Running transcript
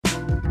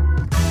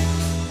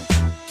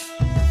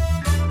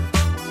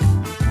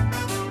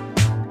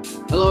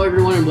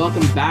and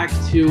welcome back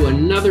to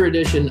another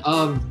edition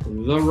of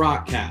the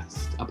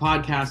RockCast, a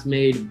podcast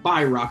made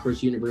by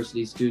Rockhurst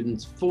University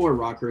students for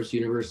Rockhurst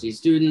University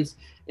students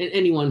and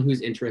anyone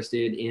who's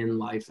interested in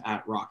life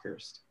at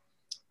Rockhurst.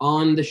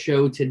 On the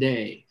show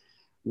today,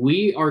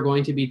 we are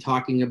going to be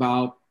talking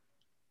about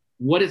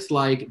what it's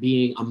like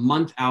being a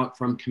month out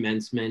from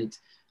commencement.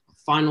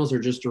 Finals are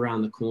just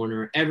around the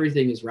corner.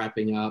 Everything is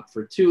wrapping up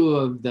for two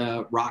of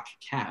the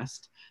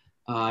RockCast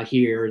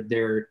here.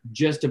 They're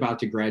just about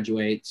to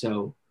graduate.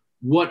 So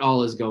what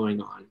all is going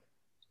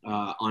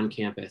on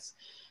campus?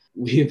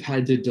 We've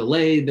had to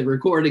delay the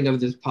recording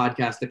of this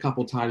podcast a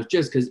couple times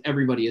just because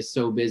everybody is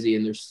so busy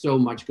and there's so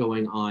much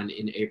going on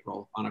in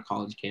April on a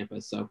college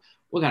campus. So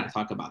we got to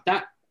talk about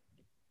that.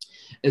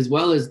 As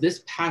well as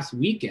this past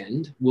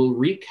weekend, we'll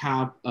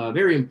recap a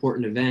very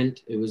important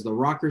event. It was the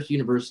Rockhurst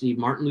University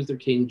Martin Luther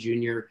King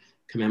Jr.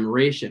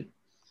 commemoration.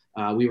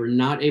 We were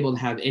not able to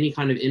have any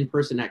kind of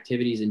in-person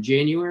activities in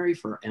January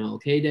for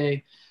MLK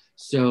Day.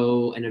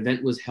 So an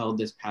event was held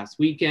this past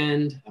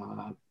weekend.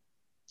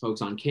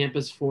 Folks on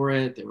campus for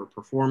it. There were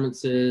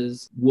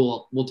performances.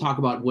 We'll talk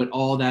about what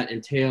all that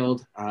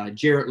entailed.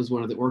 Jarrett was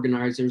one of the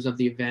organizers of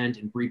the event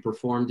and Bree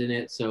performed in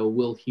it. So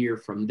we'll hear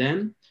from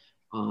them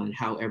on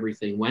how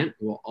everything went.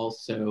 We'll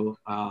also,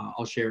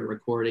 I'll share a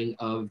recording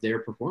of their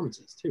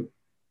performances too.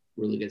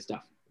 Really good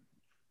stuff.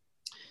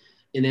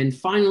 And then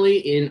finally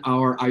in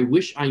our I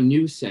Wish I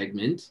Knew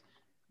segment,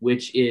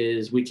 which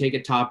is we take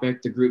a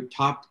topic, the group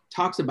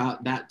talks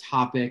about that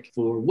topic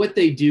for what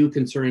they do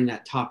concerning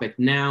that topic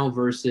now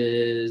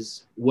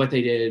versus what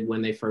they did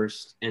when they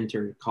first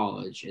entered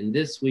college. And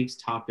this week's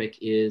topic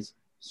is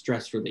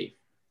stress relief,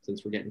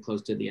 since we're getting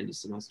close to the end of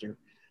semester.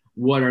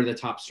 What are the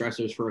top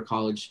stressors for a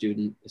college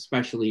student,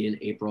 especially in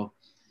April?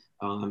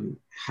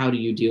 How do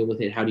you deal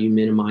with it? How do you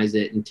minimize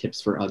it? And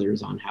tips for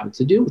others on how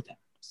to deal with it.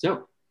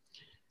 So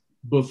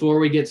before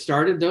we get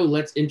started, though,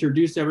 let's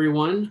introduce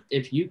everyone.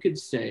 If you could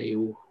say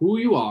who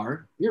you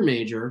are, your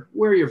major,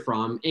 where you're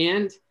from,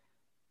 and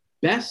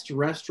best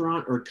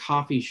restaurant or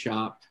coffee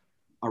shop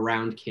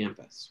around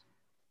campus.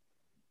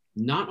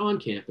 Not on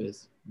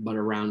campus, but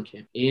around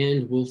campus.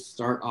 And we'll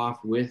start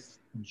off with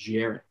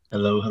Jarrett.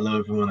 Hello,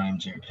 everyone. I'm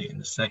Jarrett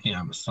Payton II.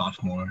 I'm a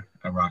sophomore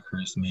at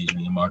Rockhurst,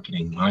 majoring in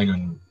marketing,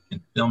 minoring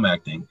in film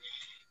acting.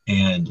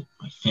 And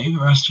my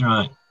favorite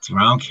restaurant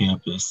around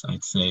campus,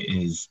 I'd say,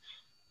 is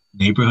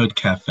Neighborhood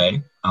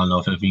Cafe. I don't know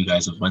if any of you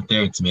guys have went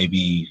there. It's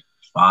maybe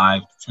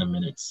 5 to 10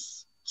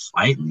 minutes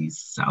slightly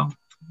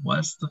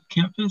southwest of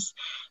campus.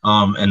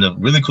 And the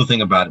really cool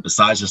thing about it,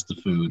 besides just the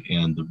food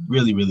and the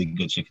really, really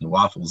good chicken and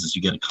waffles, is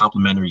you get a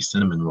complimentary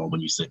cinnamon roll when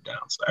you sit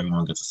down. So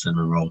everyone gets a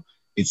cinnamon roll.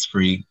 It's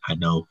free. I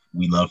know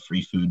we love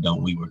free food,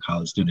 don't we? We're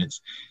college students,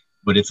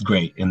 but it's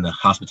great. And the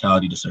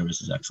hospitality to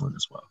service is excellent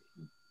as well.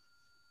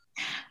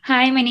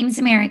 Hi, my name is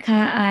America.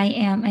 I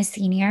am a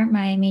senior.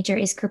 My major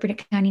is corporate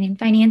accounting and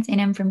finance,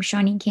 and I'm from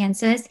Shawnee,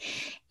 Kansas.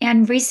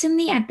 And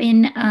recently I've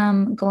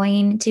been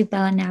going to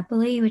Bella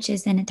Napoli, which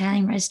is an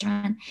Italian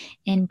restaurant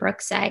in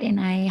Brookside. And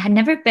I had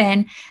never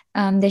been.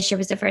 This year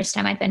was the first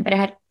time I'd been, but I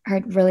had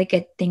heard really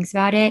good things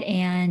about it.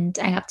 And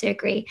I have to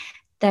agree,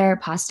 their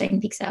pasta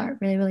and pizza are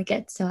really, really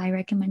good. So I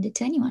recommend it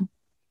to anyone.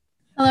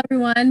 Hello,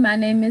 everyone. My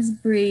name is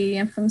Bree.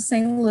 I'm from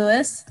St.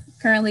 Louis,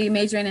 currently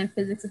majoring in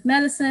physics of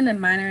medicine and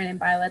minoring in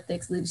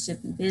bioethics, leadership,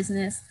 and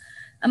business.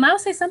 I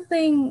would say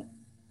something,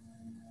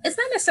 it's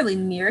not necessarily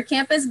near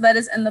campus, but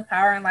it's in the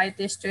Power and Light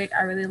District.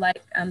 I really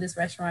like this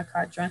restaurant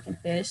called Drunken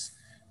Fish.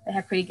 They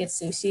have pretty good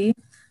sushi.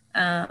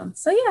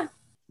 So yeah.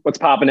 What's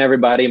poppin',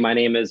 everybody? My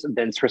name is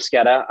Vince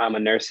Risquetta. I'm a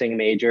nursing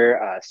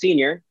major,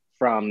 senior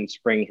from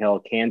Spring Hill,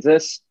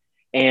 Kansas.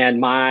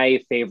 And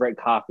my favorite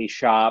coffee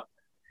shop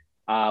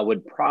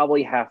would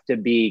probably have to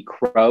be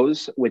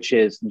Crow's, which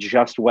is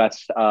just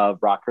west of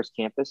Rockhurst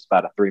campus,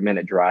 about a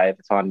 3-minute drive.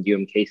 It's on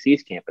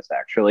UMKC's campus,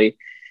 actually.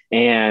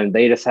 And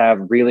they just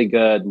have really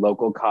good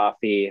local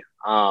coffee.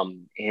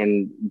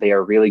 And they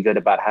are really good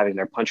about having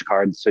their punch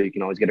cards, so you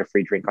can always get a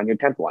free drink on your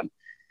 10th one.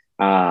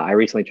 I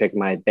recently checked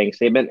my bank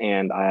statement,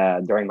 and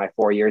during my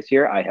 4 years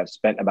here, I have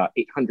spent about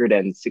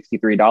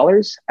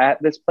 $863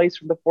 at this place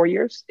for the 4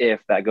 years,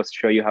 if that goes to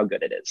show you how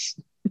good it is.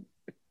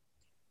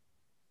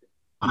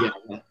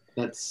 Yeah,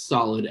 that's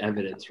solid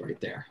evidence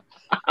right there.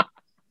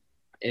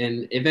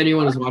 And if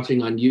anyone is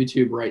watching on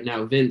YouTube right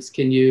now, Vince,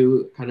 can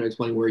you kind of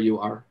explain where you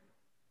are?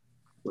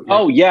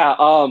 Oh, yeah.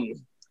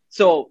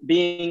 So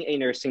being a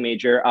nursing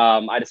major,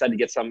 I decided to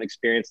get some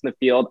experience in the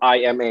field.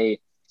 I am a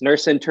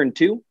nurse intern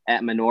 2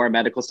 at Menorah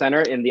Medical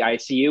Center in the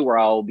ICU, where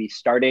I'll be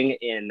starting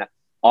in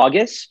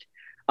August.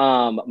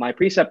 My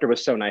preceptor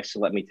was so nice to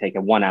let me take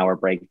a 1-hour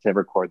break to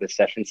record this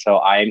session. So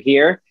I am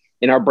here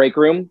in our break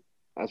room,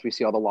 as we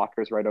see all the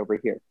lockers right over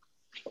here.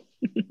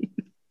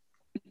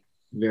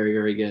 Very,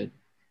 very good.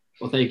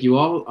 Well, thank you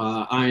all.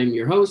 I'm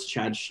your host,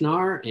 Chad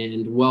Schnarr,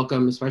 and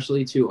welcome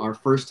especially to our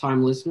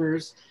first-time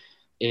listeners,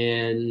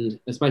 and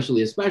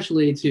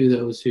especially to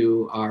those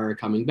who are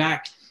coming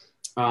back.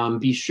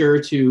 Be sure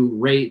to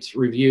rate,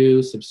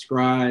 review,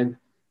 subscribe,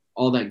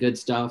 all that good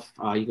stuff.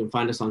 You can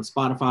find us on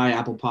Spotify,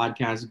 Apple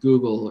Podcasts,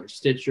 Google, or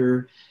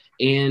Stitcher.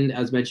 And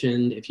as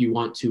mentioned, if you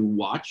want to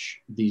watch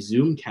the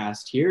Zoom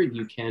cast here,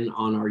 you can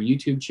on our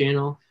YouTube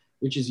channel,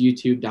 which is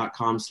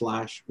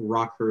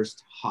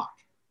youtube.com/RockHurstHawk.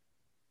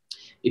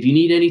 If you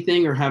need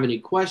anything or have any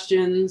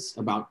questions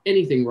about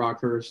anything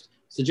Rockhurst,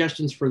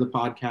 suggestions for the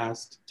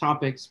podcast,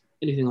 topics,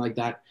 anything like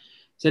that,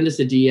 send us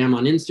a DM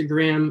on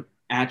Instagram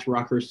at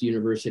Rockhurst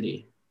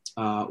University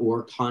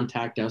or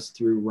contact us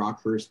through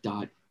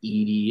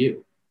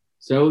rockhurst.edu.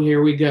 So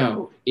here we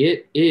go.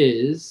 It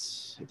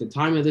is, at the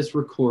time of this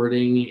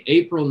recording,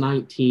 April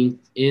 19th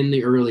in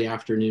the early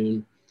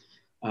afternoon.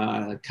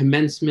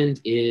 Commencement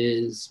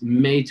is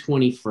May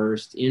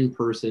 21st in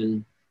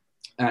person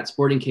at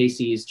Sporting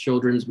KC's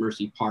Children's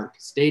Mercy Park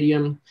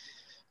Stadium.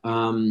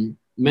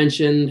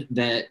 Mentioned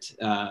that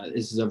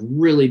this is a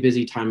really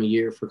busy time of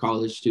year for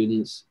college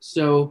students.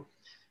 So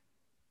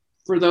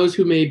for those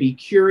who may be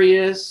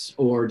curious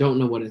or don't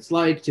know what it's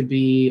like to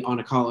be on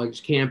a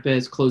college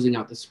campus closing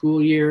out the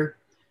school year,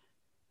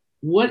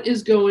 what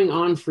is going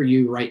on for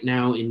you right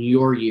now in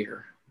your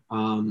year?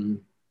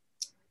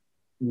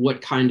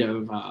 What kind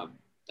of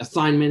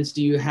assignments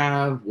do you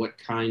have? What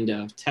kind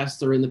of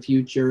tests are in the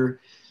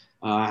future?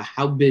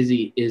 How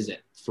busy is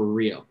it for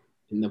real?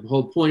 And the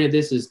whole point of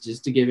this is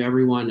just to give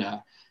everyone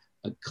a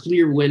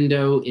clear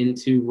window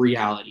into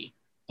reality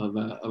of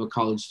a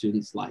college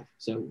student's life.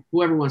 So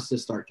whoever wants to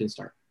start can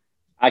start.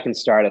 I can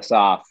start us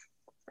off.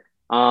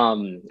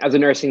 As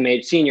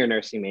a senior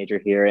nursing major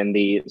here in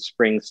the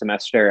spring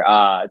semester,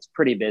 it's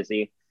pretty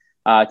busy.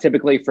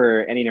 Typically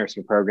for any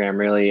nursing program,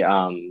 really,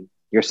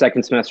 your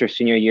second semester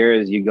senior year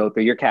is you go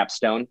through your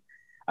capstone,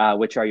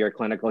 which are your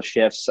clinical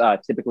shifts,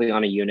 typically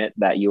on a unit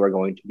that you are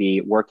going to be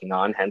working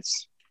on,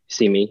 hence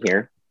see me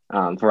here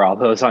for all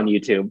those on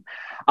YouTube.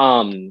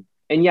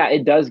 And yeah,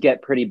 it does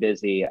get pretty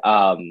busy.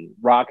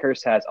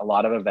 Rockhurst has a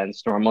lot of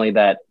events normally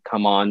that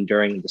come on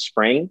during the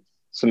spring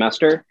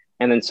semester.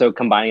 And then so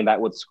combining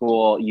that with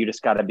school, you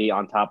just got to be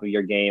on top of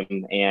your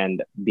game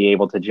and be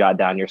able to jot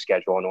down your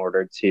schedule in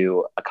order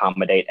to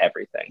accommodate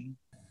everything.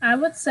 I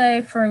would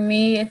say for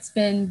me, it's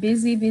been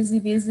busy.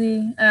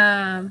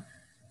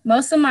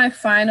 Most of my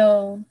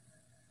final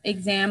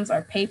exams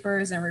are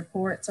papers and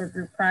reports or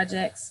group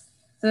projects.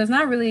 So there's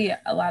not really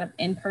a lot of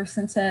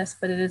in-person tests,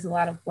 but it is a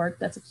lot of work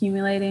that's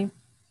accumulating.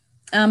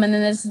 And then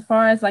as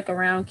far as like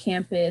around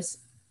campus,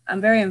 I'm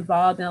very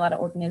involved in a lot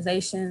of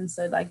organizations.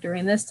 So like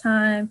during this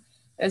time,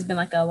 there's been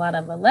like a lot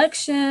of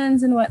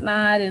elections and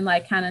whatnot, and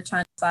like kind of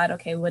trying to decide,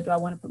 okay, what do I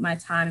want to put my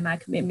time and my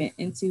commitment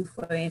into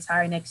for the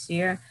entire next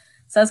year?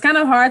 So it's kind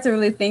of hard to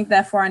really think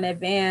that far in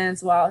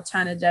advance while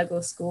trying to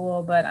juggle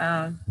school, but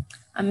I'm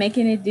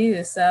making it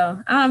do.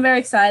 So I'm very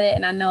excited.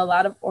 And I know a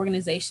lot of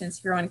organizations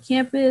here on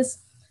campus,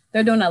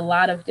 they're doing a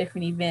lot of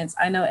different events.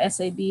 I know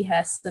SAB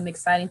has some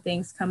exciting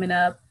things coming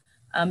up.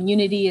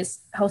 Unity is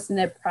hosting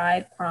their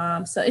Pride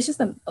Prom. So it's just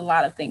a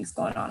lot of things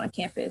going on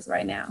campus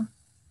right now.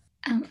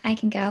 I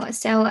can go.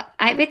 So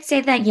I would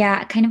say that,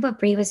 yeah, kind of what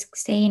Bree was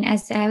saying,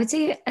 as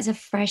a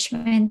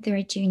freshman through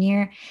a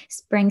junior,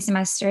 spring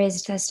semester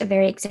is just a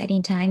very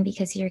exciting time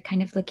because you're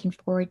kind of looking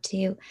forward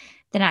to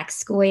the next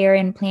school year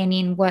and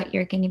planning what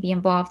you're going to be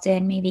involved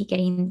in, maybe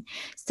getting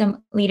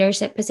some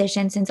leadership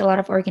positions, since a lot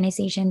of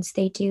organizations,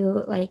 they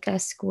do like a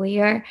school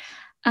year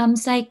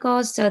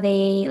cycle. So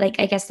they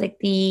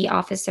the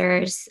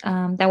officers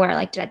that were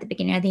elected at the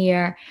beginning of the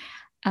year,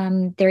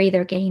 they're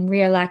either getting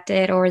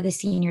reelected or the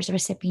seniors are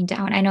stepping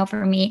down. I know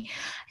for me,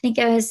 I think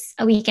it was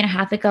a week and a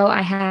half ago,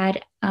 I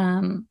had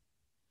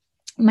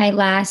my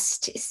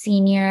last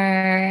meeting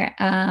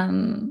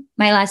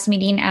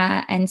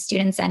in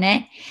Student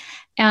Senate,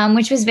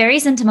 which was very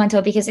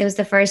sentimental because it was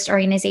the first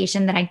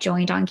organization that I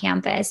joined on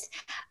campus.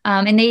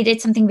 And they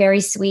did something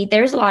very sweet.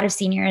 There's a lot of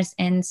seniors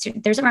and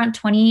there's around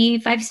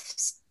 25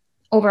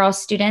 overall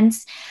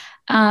students.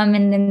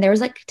 And then there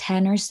was like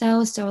 10 or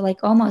so. So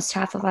like almost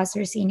half of us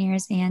are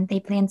seniors, and they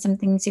planned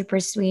something super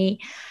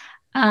sweet.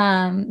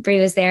 Bree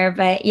was there,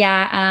 but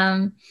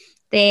yeah,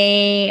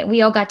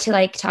 we all got to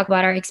like talk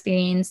about our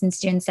experience in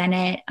Student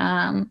Senate.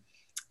 And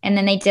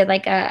then they did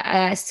like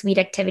a sweet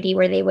activity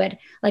where they would,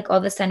 like,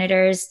 all the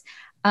senators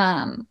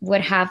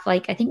would have,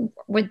 like, I think,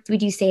 what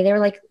would you say? They were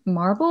like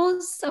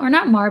marbles, or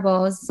not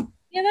marbles?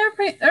 Yeah,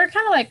 they're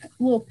kind of like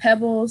little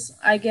pebbles,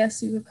 I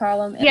guess you would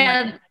call them.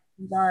 Yeah.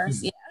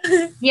 Jars. Yeah.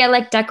 Yeah,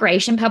 like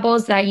decoration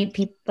pebbles that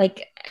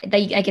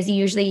I guess you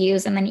usually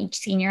use. And then each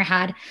senior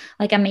had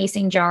like a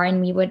mason jar,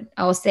 and we would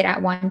all sit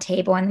at one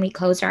table and we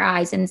closed our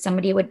eyes, and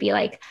somebody would be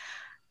like,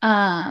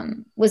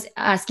 was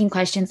asking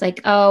questions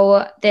like,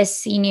 oh, this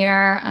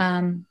senior,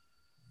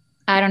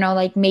 I don't know,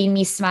 like made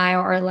me smile,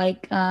 or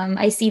like,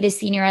 I see this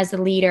senior as a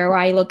leader, or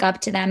I look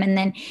up to them. And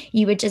then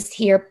you would just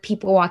hear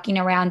people walking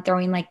around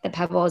throwing like the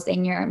pebbles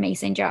in your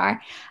mason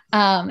jar,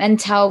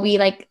 until we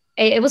like,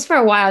 it was for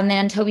a while, and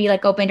then until we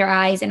like opened our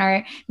eyes and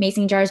our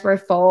mason jars were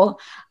full.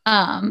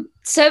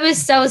 So it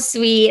was so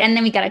sweet. And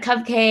then we got a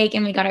cupcake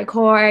and we got our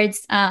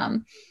cords.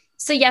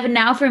 So yeah, but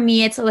now for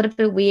me, it's a little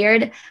bit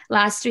weird.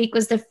 Last week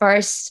was the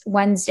first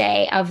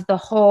Wednesday of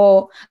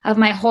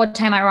my whole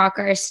time at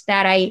Rockhurst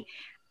that I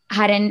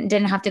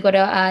didn't have to go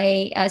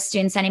to a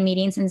student senate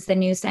meeting since the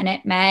new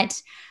senate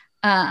met.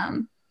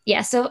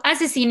 Yeah, so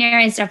as a senior,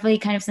 it's definitely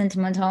kind of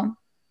sentimental,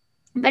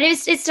 but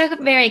it's still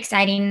very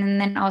exciting.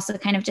 And then also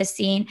kind of just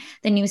seeing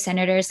the new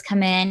senators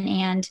come in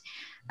and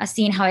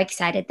seeing how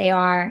excited they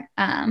are.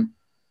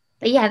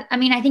 But yeah, I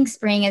mean, I think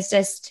spring is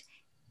just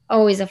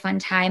always a fun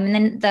time. And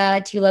then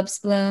the tulips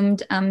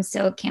bloomed.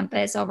 So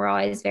campus overall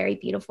is very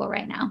beautiful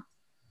right now.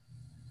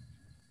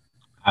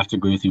 I have to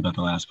agree with you about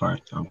the last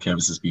part.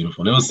 Campus is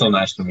beautiful. And it was so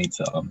nice for me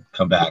to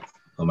come back.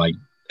 I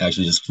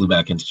actually just flew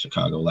back into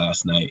Chicago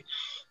last night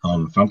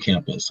from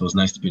campus. So it was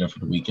nice to be there for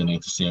the weekend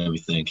and to see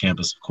everything.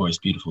 Campus, of course,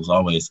 beautiful as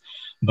always.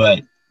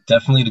 But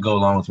definitely to go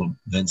along with what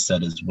Vince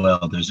said as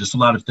well, there's just a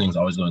lot of things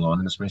always going on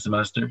in the spring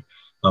semester.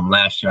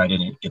 Last year, I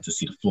didn't get to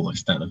see the full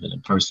extent of it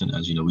in person.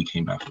 As you know, we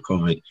came back from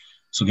COVID.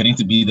 So getting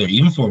to be there,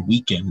 even for a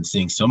weekend, and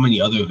seeing so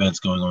many other events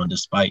going on,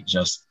 despite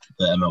just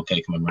the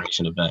MLK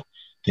commemoration event,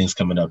 things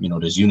coming up.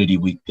 There's Unity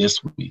Week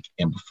this week,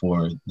 and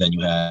before then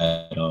you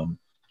had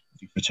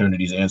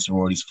fraternities and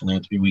sororities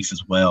philanthropy weeks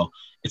as well.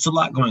 It's a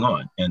lot going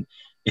on, and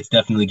it's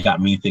definitely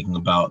got me thinking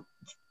about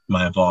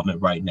my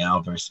involvement right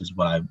now versus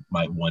what I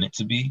might want it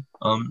to be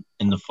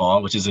in the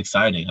fall, which is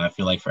exciting. I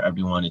feel like for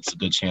everyone, it's a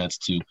good chance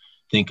to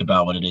think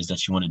about what it is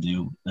that you want to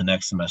do the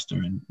next semester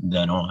and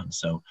then on.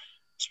 So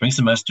spring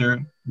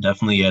semester,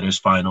 definitely, yeah, there's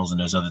finals and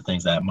there's other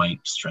things that might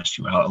stress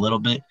you out a little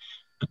bit,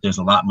 but there's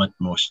a lot much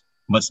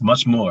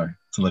more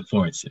to look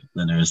forward to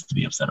than there is to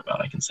be upset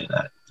about. I can say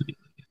that.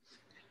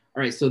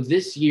 All right, so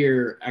this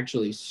year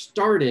actually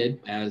started,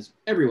 as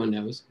everyone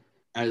knows,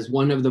 as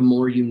one of the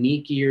more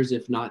unique years,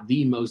 if not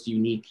the most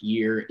unique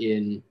year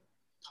in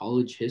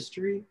college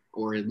history,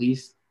 or at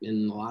least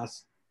in the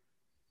last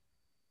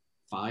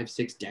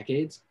 5-6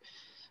 decades.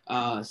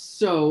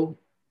 So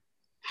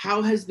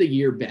how has the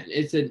year been?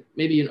 It's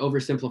maybe an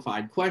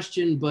oversimplified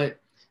question, but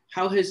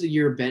how has the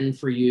year been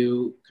for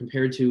you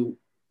compared to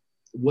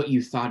what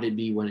you thought it'd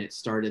be when it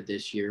started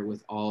this year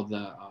with all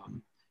the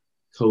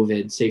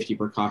COVID safety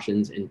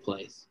precautions in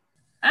place?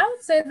 I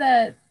would say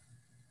that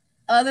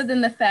other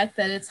than the fact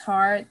that it's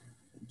hard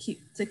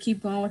to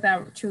keep going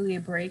without truly a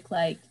break,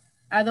 like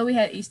although we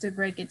had Easter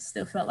break, it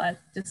still felt like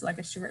just like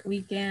a short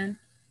weekend.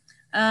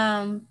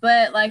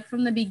 But like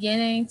from the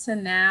beginning to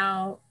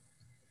now,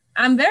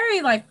 I'm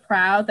very like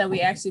proud that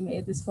we actually made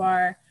it this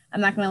far.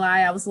 I'm not gonna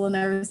lie, I was a little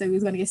nervous that we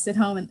was gonna get sent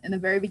home in the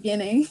very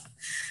beginning,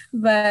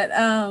 but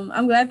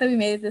I'm glad that we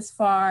made it this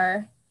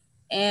far.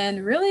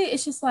 And really,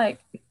 it's just like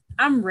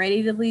I'm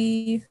ready to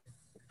leave.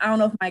 I don't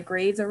know if my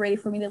grades are ready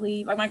for me to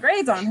leave. Like my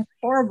grades aren't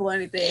horrible or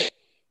anything.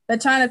 They're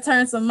trying to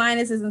turn some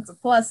minuses into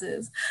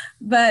pluses,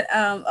 but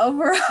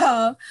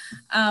overall,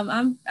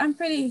 I'm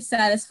pretty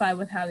satisfied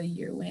with how the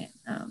year went,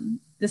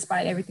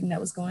 despite everything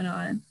that was going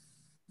on.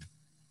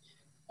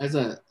 As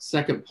a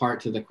second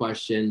part to the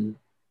question,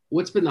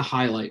 what's been the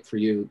highlight for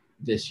you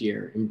this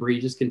year? And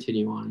Bree, just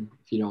continue on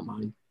if you don't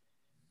mind.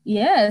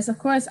 Yes, of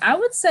course. I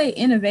would say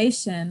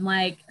innovation.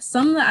 Like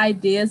some of the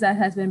ideas that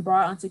has been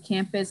brought onto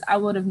campus, I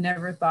would have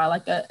never thought.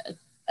 Like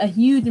a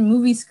huge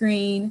movie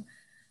screen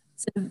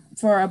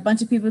for a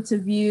bunch of people to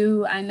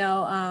view. I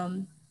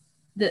know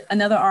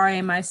another RA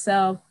and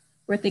myself,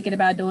 we're thinking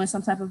about doing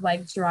some type of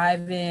like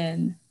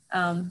drive-in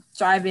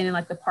in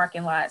like the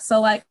parking lot. So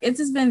like it's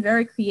just been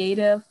very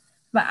creative.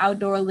 The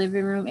outdoor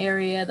living room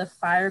area, the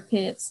fire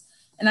pits.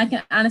 And I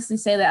can honestly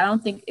say that I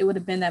don't think it would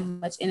have been that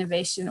much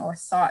innovation or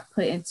thought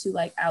put into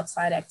like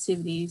outside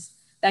activities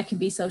that can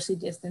be socially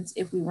distanced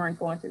if we weren't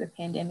going through the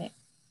pandemic.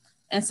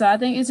 And so I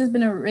think it's just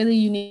been a really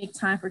unique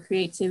time for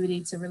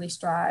creativity to really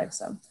strive.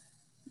 So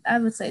I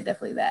would say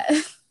definitely that.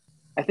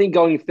 I think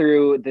going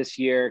through this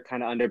year,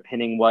 kind of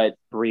underpinning what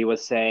Bree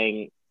was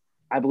saying,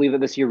 I believe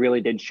that this year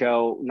really did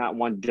show not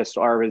one, just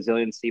our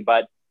resiliency,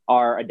 but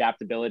our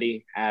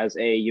adaptability as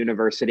a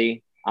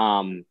university.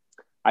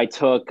 I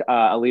took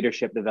a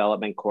leadership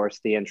development course,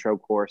 the intro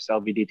course,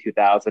 LVD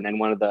 2000. And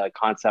one of the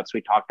concepts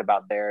we talked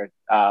about there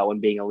when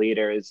being a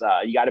leader is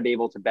you got to be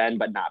able to bend,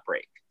 but not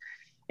break.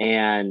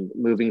 And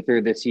moving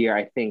through this year,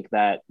 I think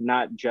that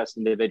not just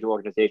individual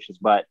organizations,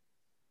 but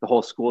the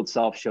whole school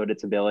itself showed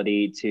its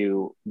ability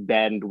to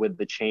bend with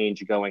the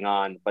change going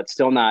on, but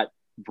still not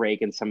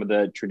break in some of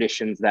the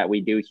traditions that we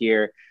do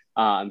here.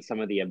 And some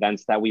of the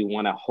events that we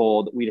want to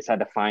hold, we just had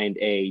to find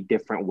a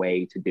different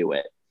way to do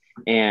it.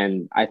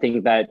 And I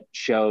think that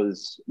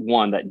shows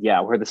one that,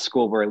 yeah, we're the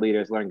school where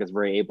leaders learn because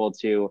we're able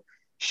to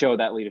show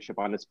that leadership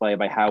on display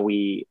by how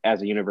we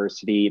as a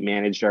university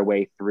managed our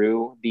way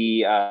through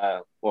the,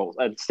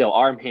 still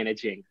are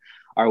managing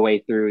our way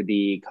through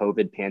the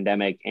COVID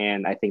pandemic.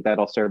 And I think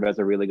that'll serve as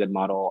a really good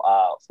model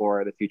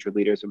for the future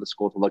leaders of the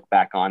school to look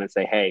back on and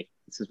say, hey,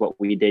 this is what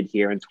we did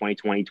here in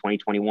 2020,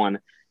 2021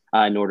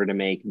 in order to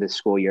make this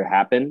school year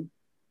happen.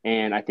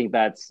 And I think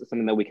that's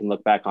something that we can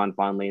look back on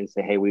fondly and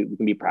say, hey, we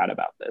can be proud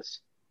about this.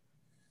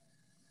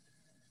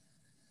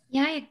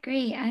 Yeah, I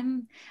agree. I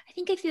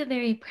think I feel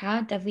very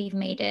proud that we've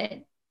made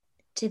it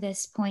to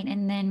this point.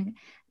 And then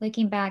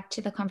looking back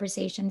to the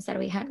conversations that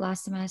we had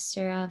last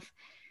semester of,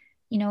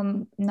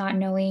 not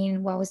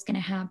knowing what was going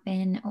to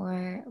happen,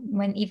 or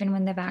even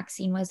when the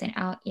vaccine wasn't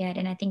out yet.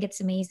 And I think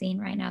it's amazing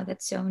right now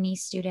that so many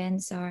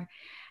students, or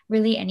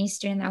really any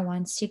student that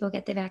wants to go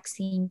get the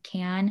vaccine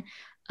can.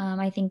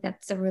 I think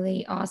that's a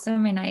really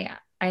awesome. And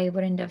I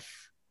wouldn't have,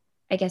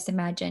 I guess,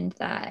 imagined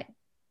that.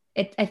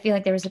 I feel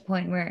like there was a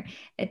point where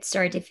it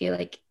started to feel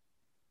like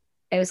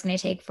it was going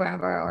to take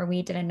forever, or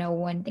we didn't know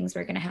when things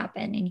were going to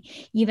happen. And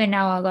even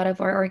now, a lot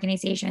of our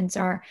organizations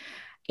are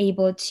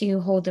able to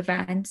hold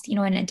events, in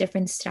a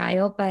different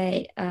style.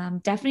 But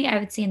definitely, I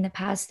would say in the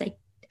past, like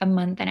a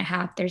month and a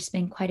half, there's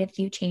been quite a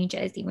few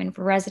changes, even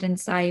for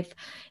residence life,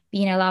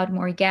 being allowed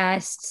more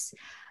guests.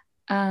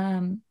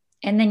 And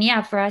then,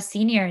 yeah, for us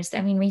seniors,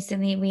 I mean,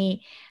 recently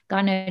we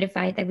got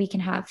notified that we can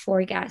have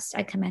 4 guests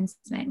at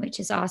commencement, which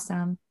is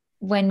awesome.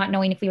 When not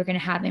knowing if we were going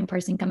to have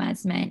in-person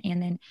commencement,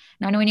 and then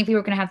not knowing if we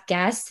were going to have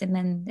guests, and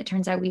then it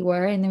turns out we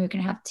were, and then we were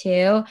going to have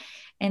 2,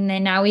 and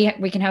then now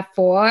we can have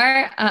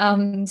 4.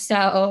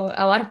 So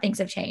a lot of things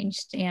have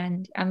changed,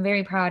 and I'm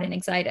very proud and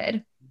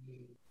excited.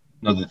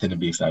 Another thing to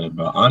be excited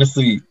about.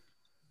 Honestly,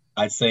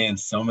 I'd say in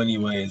so many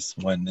ways,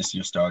 when this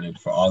year started,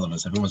 for all of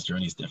us, everyone's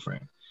journey is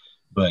different,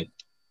 but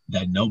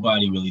that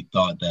nobody really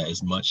thought that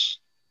as much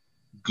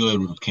good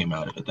would have came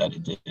out of it that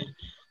it did.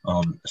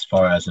 As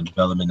far as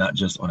development, not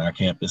just on our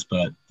campus,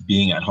 but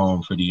being at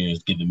home for the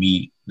years, giving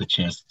me the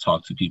chance to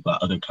talk to people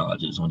at other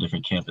colleges on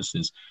different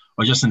campuses,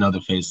 or just in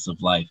other phases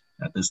of life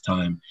at this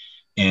time.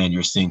 And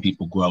you're seeing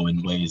people grow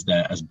in ways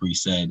that, as Bree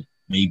said,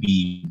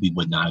 maybe we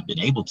would not have been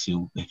able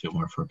to if it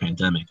weren't for a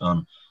pandemic.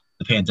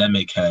 The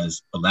pandemic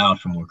has allowed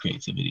for more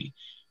creativity.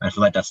 And I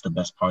feel like that's the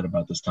best part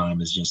about this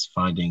time, is just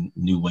finding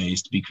new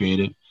ways to be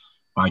creative,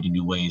 finding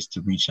new ways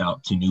to reach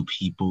out to new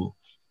people,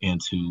 and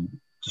to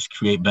just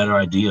create better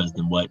ideas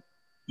than what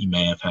you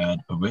may have had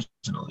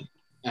originally.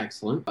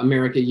 Excellent.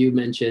 America, you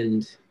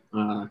mentioned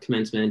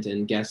commencement,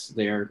 and guests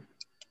there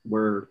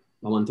were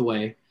a month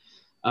away.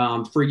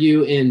 For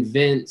you and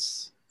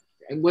Vince,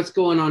 what's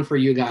going on for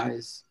you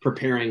guys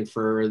preparing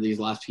for these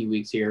last few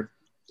weeks here,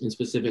 and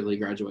specifically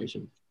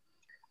graduation?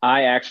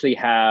 I actually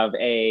have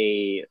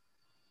a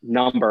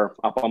number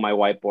up on my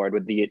whiteboard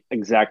with the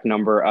exact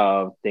number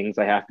of things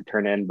I have to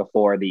turn in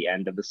before the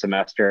end of the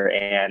semester.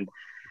 And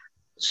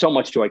so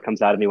much joy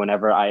comes out of me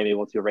whenever I am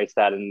able to erase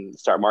that and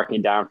start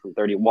marking down from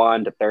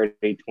 31 to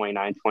 30,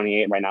 29,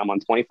 28. Right now I'm on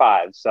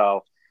 25.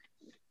 So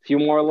a few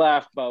more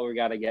left, but we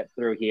got to get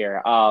through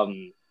here.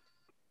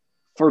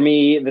 For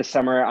me this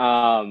summer,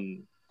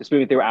 just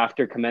moving through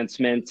after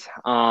commencement,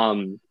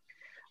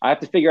 I have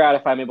to figure out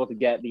if I'm able to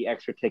get the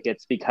extra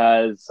tickets,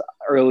 because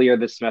earlier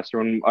this semester,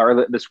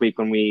 or this week,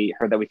 when we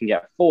heard that we can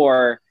get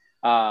 4,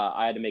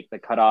 I had to make the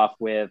cutoff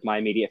with my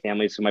immediate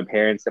family, so my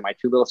parents and my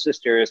 2 little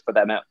sisters, but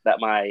that meant that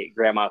my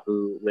grandma,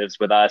 who lives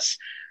with us,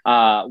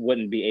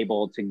 wouldn't be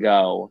able to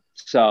go.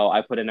 So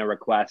I put in a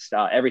request.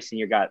 Every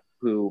senior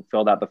who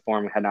filled out the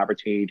form had an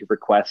opportunity to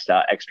request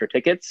extra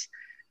tickets.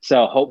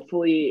 So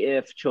hopefully,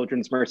 if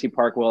Children's Mercy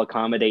Park will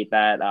accommodate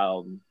that,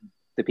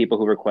 the people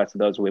who requested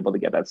those will be able to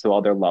get that, so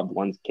all their loved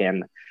ones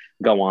can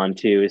go on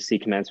to see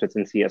commencements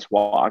and see us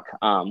walk.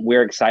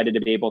 We're excited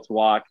to be able to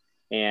walk,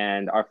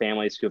 and our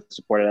families who have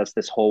supported us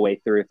this whole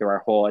way through our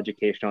whole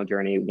educational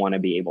journey want to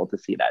be able to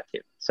see that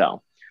too.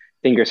 So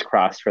fingers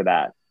crossed for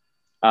that.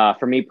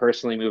 For me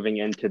personally, moving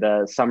into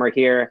the summer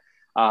here,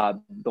 the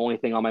only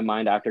thing on my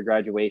mind after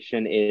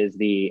graduation is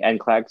the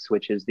NCLEX,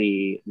 which is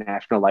the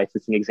National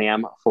Licensing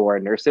Exam for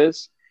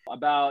nurses.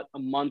 About a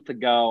month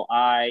ago,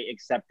 I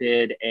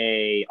accepted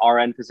a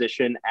RN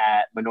position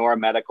at Menorah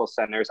Medical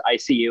Center's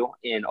ICU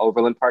in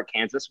Overland Park,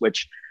 Kansas,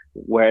 which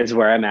is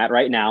where I'm at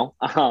right now.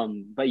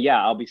 But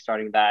yeah, I'll be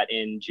starting that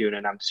in June,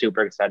 and I'm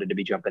super excited to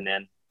be jumping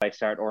in. I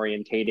start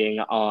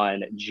orientating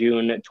on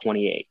June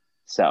 28th.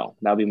 So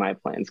that'll be my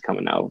plans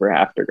coming over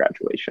after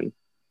graduation.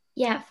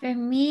 Yeah, for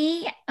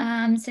me,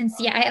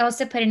 I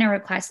also put in a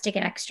request to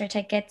get extra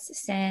tickets,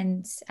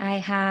 since I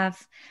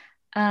have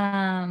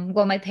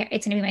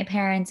it's gonna be my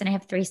parents, and I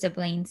have 3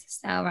 siblings,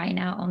 so right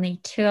now only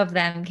 2 of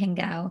them can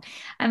go.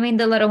 I mean,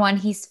 the little one,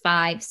 he's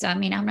 5, so I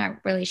mean, I'm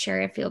not really sure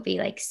if he'll be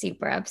like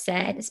super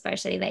upset,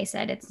 especially they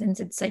said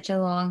since it's such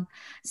a long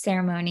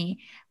ceremony,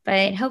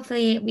 but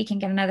hopefully we can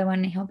get another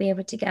one and he'll be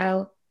able to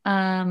go.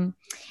 And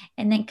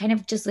then kind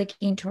of just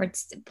looking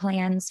towards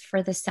plans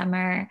for the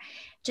summer,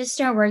 just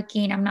start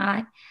working.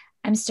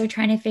 I'm still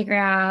trying to figure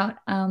out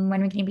when we're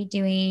going to be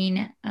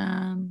doing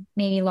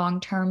maybe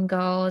long-term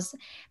goals.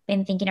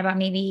 Been thinking about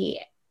maybe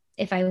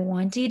if I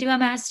want to do a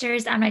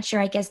master's. I'm not sure.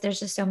 I guess there's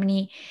just so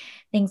many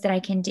things that I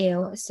can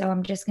do. So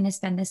I'm just going to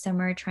spend the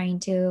summer trying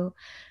to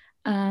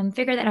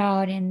figure that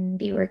out and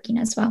be working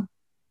as well.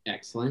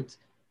 Excellent.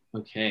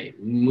 Okay,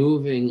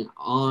 moving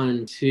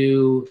on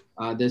to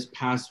this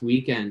past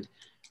weekend.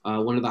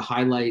 One of the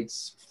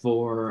highlights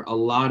for a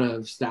lot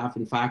of staff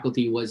and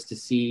faculty was to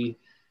see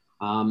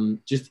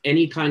just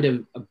any kind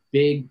of a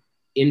big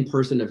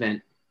in-person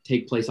event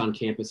take place on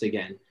campus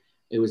again.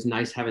 It was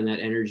nice having that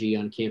energy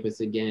on campus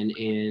again.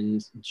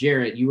 And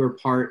Jarrett, you were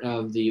part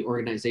of the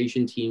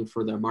organization team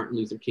for the Martin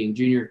Luther King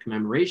Jr.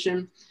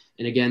 commemoration.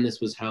 And again, this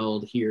was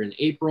held here in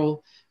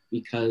April.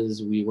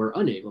 because we were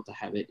unable to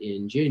have it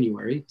in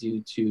January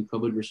due to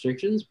COVID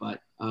restrictions, but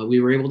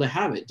we were able to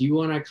have it. Do you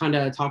want to kind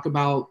of talk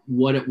about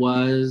what it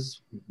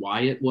was,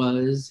 why it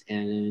was,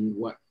 and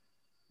what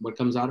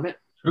comes out of it?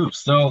 True.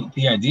 So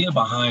the idea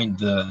behind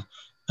the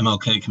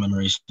MLK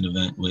commemoration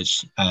event,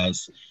 which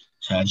as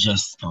Chad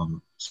just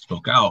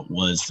spoke out,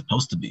 was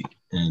supposed to be,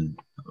 and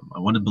I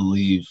want to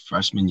believe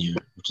freshman year,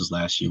 which was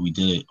last year, we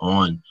did it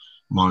on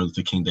Martin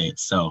Luther King Day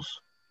itself.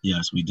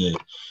 Yes, we did.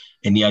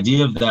 And the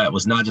idea of that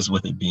was not just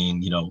with it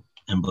being,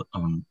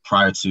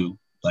 prior to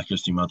Black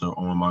History Month or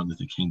on Martin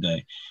Luther King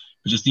Day,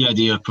 but just the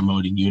idea of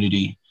promoting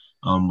unity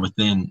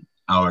within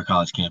our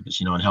college campus,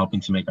 and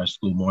helping to make our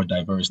school more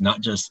diverse, not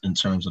just in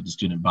terms of the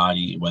student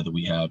body, whether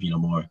we have,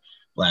 more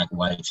Black,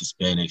 whites,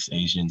 Hispanics,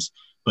 Asians,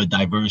 but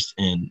diverse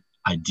in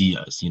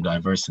ideas,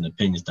 diverse in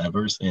opinions,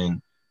 diverse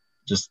in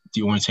just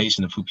the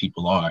orientation of who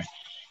people are.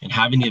 And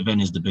having the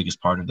event is the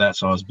biggest part of that.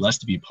 So I was blessed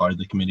to be a part of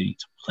the committee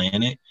to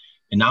plan it.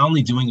 And not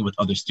only doing it with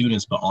other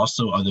students, but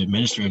also other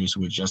administrators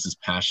who were just as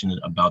passionate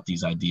about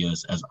these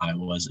ideas as I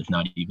was, if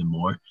not even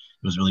more. It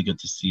was really good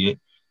to see it.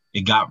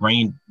 It got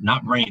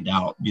not rained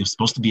out. It was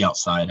supposed to be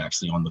outside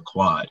actually on the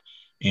quad.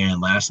 And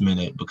last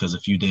minute, because a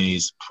few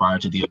days prior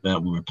to the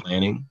event, we were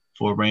planning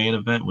for a rain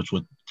event, which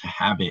would to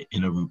have it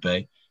in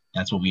Arupe.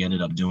 That's what we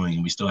ended up doing.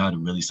 And we still had a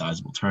really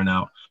sizable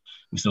turnout.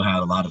 We still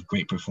had a lot of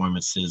great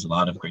performances, a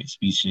lot of great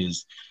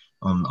speeches.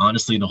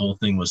 Honestly, the whole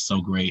thing was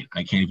so great.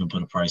 I can't even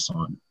put a price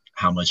on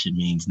how much it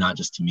means, not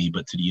just to me,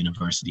 but to the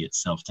university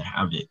itself to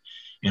have it.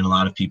 And a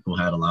lot of people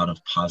had a lot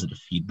of positive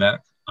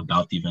feedback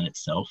about the event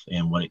itself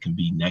and what it can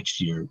be next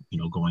year,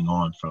 going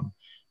on from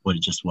what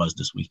it just was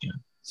this weekend.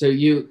 So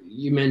you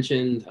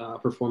mentioned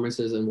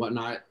performances and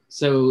whatnot.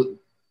 So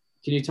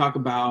can you talk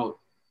about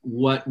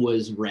what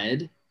was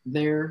read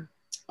there,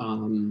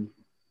 the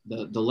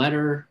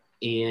letter,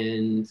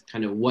 and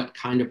kind of what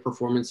kind of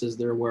performances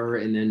there were,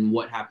 and then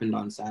what happened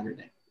on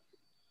Saturday?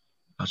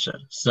 Gotcha.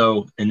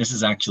 So, and this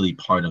is actually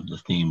part of the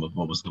theme of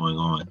what was going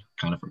on.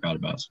 Kind of forgot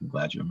about it, so I'm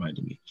glad you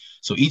reminded me.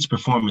 So each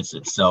performance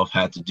itself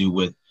had to do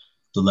with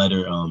the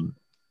letter,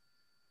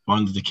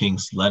 Martin Luther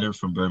King's letter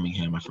from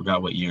Birmingham. I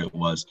forgot what year it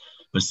was,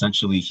 but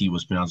essentially he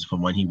was pronounced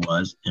from when he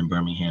was in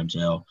Birmingham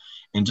jail,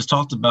 and just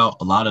talked about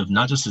a lot of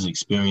not just his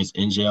experience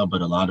in jail,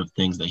 but a lot of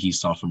things that he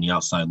saw from the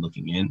outside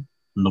looking in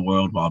the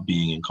world while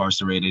being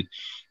incarcerated.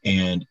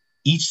 And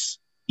each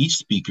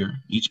speaker,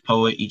 each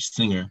poet, each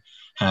singer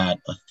had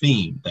a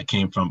theme that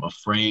came from a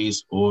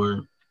phrase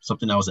or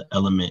something that was an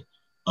element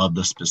of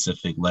the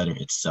specific letter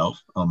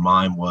itself.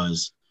 Mine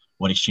was,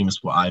 what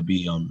extremist will I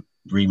be?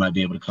 Bree might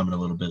be able to come in a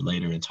little bit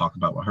later and talk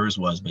about what hers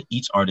was, but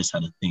each artist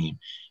had a theme.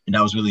 And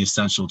that was really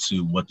essential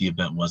to what the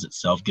event was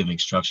itself, giving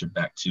structure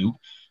back to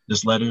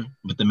this letter.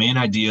 But the main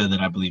idea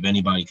that I believe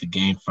anybody could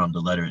gain from the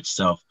letter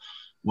itself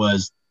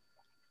was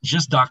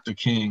just Dr.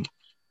 King,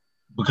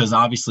 because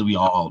obviously we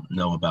all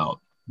know about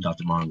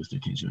Dr. Martin Luther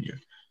King Jr.,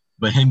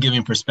 but him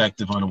giving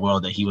perspective on a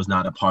world that he was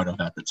not a part of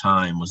at the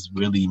time was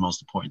really the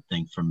most important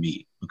thing for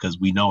me, because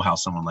we know how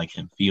someone like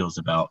him feels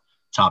about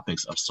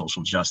topics of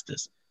social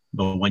justice.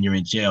 But when you're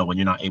in jail, when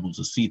you're not able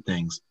to see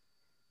things,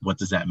 what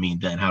does that mean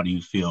then? How do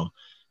you feel?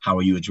 How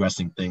are you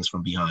addressing things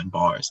from behind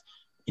bars?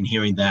 And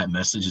hearing that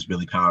message is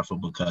really powerful,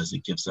 because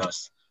it gives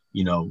us,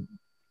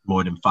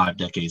 more than 5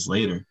 decades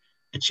later,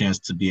 a chance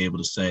to be able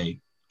to say,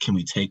 can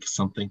we take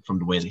something from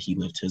the way that he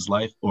lived his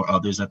life or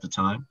others at the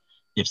time?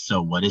 If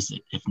so, what is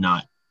it? If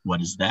not, what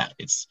is that?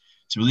 It's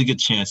a really good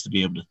chance to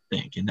be able to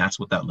think. And that's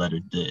what that letter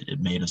did. It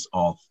made us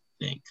all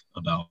think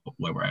about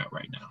where we're at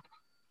right now.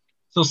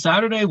 So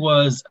Saturday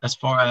was, as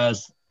far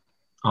as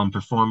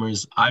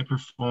performers, I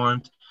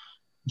performed.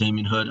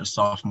 Damien Hood, a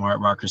sophomore at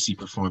RockCast, he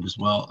performed as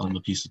well on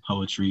a piece of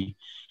poetry.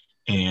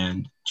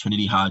 And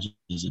Trinity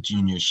Hodges, a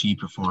junior, she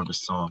performed a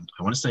song,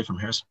 I want to say from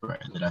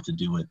Hairspray, that had to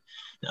do with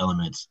the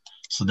elements.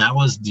 So that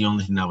was the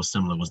only thing that was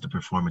similar, was the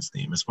performance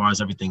theme. As far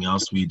as everything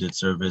else, we did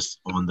service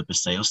on the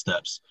Paseo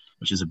steps,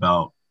 which is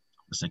about,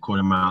 let's say,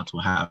 quarter mile to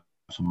a half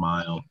a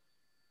mile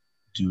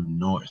due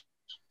northeast.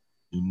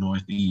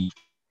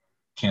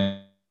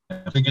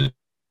 I figured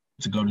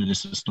to go to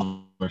this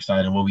historic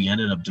site, and what we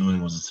ended up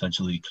doing was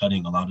essentially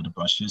cutting a lot of the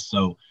brushes.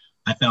 So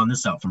I found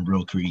this out from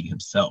Real Creed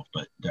himself,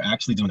 but they're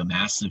actually doing a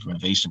massive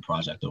renovation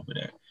project over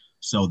there.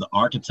 So the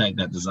architect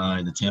that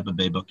designed the Tampa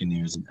Bay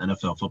Buccaneers and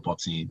NFL football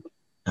team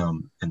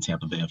in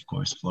Tampa Bay, of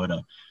course,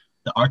 Florida,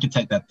 the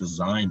architect that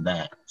designed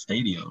that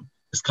stadium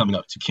is coming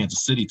up to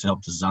Kansas City to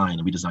help design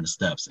and redesign the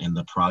steps. And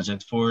the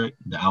project for it,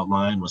 the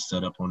outline was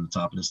set up on the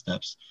top of the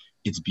steps.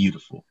 It's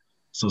beautiful.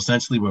 So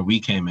essentially where we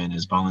came in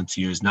is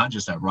volunteers, not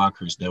just at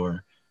RockCast, there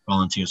were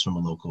volunteers from a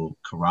local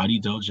karate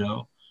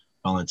dojo,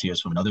 volunteers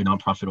from another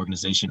nonprofit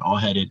organization, all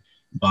headed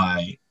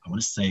by, I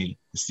want to say,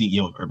 the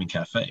CEO of Urban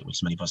Cafe,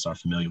 which many of us are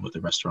familiar with, a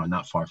restaurant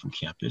not far from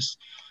campus,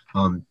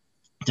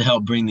 to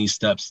help bring these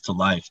steps to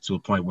life to a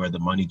point where the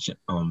money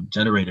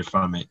generated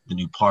from it, the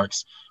new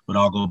parks, would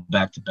all go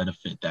back to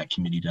benefit that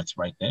community that's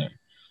right there.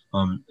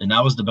 And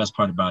that was the best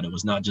part about it,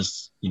 was not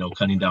just,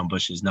 cutting down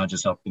bushes, not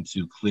just helping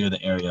to clear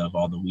the area of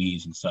all the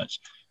weeds and such,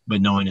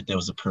 but knowing that there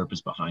was a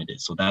purpose behind it.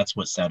 So that's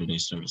what Saturday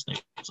Service Day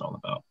is all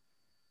about.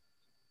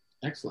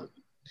 Excellent.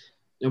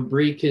 Now,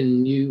 Bree,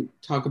 can you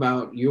talk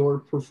about your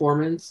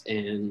performance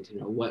and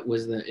what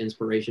was the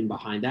inspiration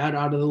behind that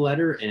out of the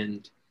letter,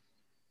 and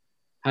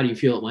how do you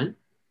feel it went?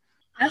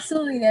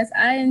 Absolutely, yes.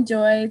 I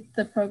enjoyed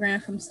the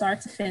program from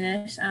start to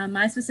finish.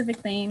 My specific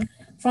theme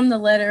from the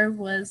letter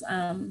was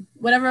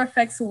whatever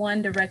affects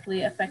one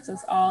directly affects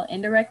us all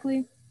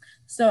indirectly.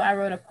 So I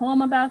wrote a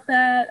poem about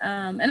that.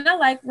 And I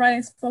like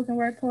writing spoken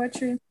word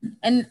poetry.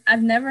 And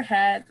I've never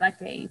had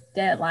like a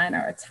deadline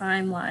or a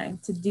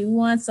timeline to do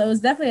one. So it was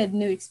definitely a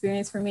new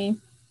experience for me.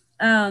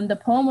 The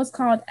poem was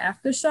called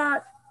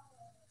Aftershock.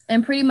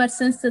 And pretty much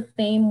since the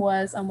theme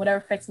was whatever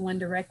affects one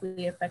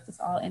directly affects us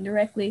all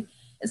indirectly,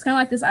 it's kind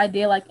of like this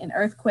idea, like in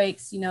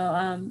earthquakes, you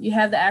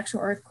have the actual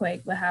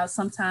earthquake, but how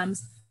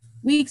sometimes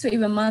weeks or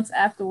even months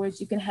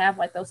afterwards, you can have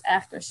like those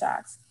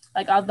aftershocks.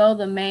 Like although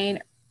the main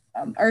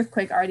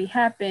earthquake already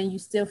happened, you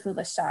still feel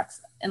the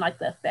shocks and like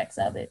the effects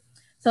of it.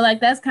 So like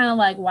that's kind of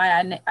like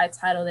why I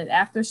titled it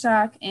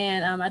Aftershock,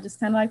 and I just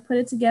kind of like put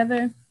it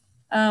together.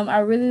 I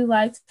really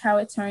liked how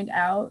it turned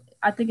out.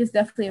 I think it's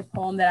definitely a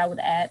poem that I would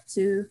add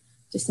to,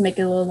 just to make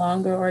it a little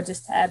longer or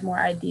just to add more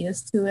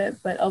ideas to it.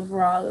 But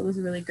overall, it was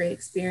a really great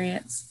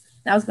experience.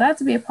 And I was glad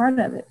to be a part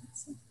of it.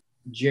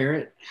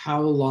 Jarrett,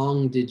 how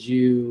long did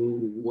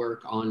you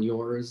work on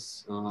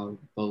yours,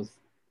 both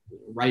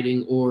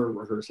writing or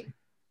rehearsing?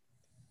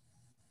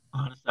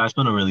 Honestly, I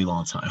spent a really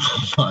long time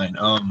on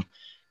mine.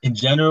 In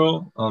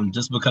general,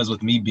 just because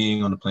with me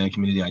being on the planning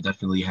community, I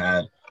definitely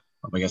had,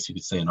 I guess you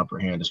could say, an upper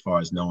hand as far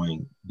as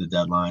knowing the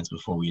deadlines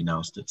before we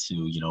announced it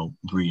to,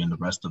 Bree and the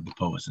rest of the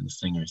poets and the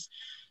singers.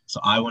 So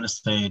I want to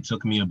say it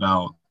took me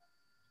about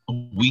a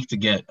week to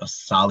get a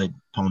solid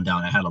poem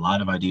down. I had a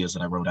lot of ideas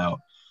that I wrote out.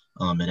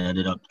 It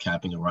ended up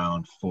capping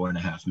around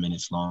 4.5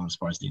 minutes long as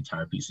far as the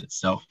entire piece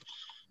itself.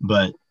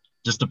 But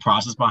just the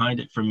process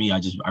behind it, for me,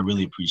 I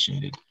really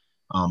appreciated,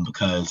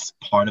 because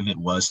part of it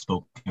was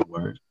spoken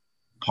word,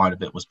 part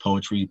of it was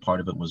poetry, part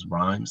of it was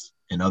rhymes,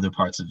 and other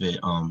parts of it,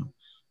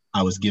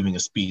 I was giving a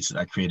speech that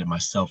I created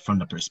myself from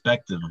the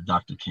perspective of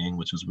Dr. King,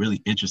 which was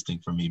really interesting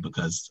for me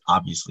because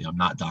obviously I'm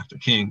not Dr.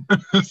 King.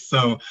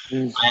 So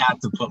I had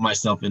to put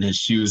myself in his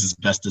shoes as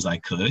best as I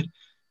could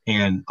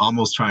and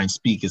almost try and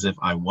speak as if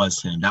I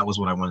was him. That was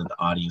what I wanted the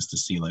audience to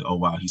see, like, oh,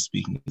 wow, he's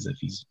speaking as if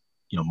he's,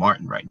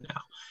 Martin right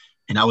now.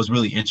 And that was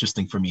really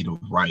interesting for me to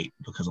write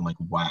because I'm like,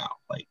 wow,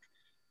 like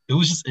it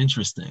was just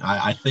interesting.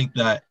 I think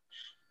that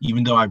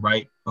even though I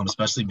write,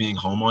 especially being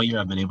home all year,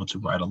 I've been able to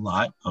write a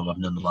lot.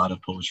 I've done a lot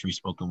of poetry,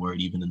 spoken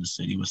word, even in the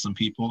city with some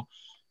people.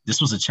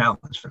 This was a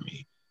challenge for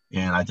me.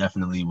 And I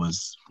definitely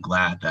was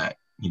glad that,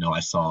 I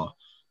saw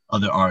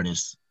other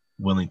artists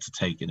willing to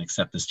take and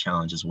accept this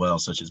challenge as well,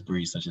 such as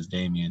Bree, such as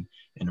Damien,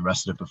 and the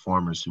rest of the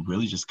performers who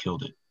really just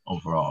killed it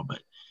overall. But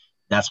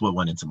that's what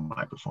went into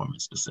my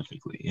performance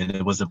specifically. And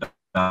it was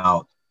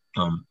about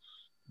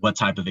what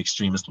type of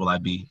extremist will I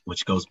be,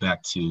 which goes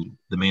back to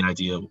the main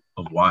idea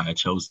of why I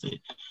chose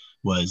it,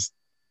 was,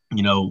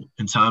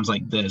 in times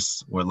like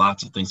this, where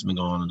lots of things have been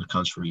going on in the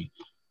country,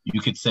 you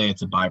could say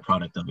it's a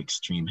byproduct of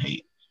extreme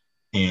hate.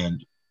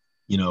 And,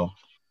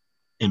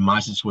 in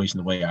my situation,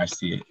 the way I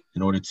see it,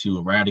 in order to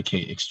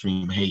eradicate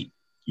extreme hate,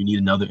 you need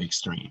another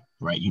extreme,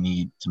 right? You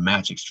need to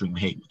match extreme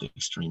hate with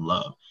extreme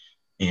love.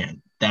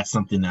 And that's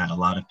something that a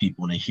lot of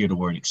people, when they hear the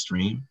word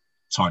extreme,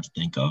 it's hard to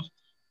think of.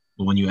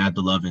 But when you add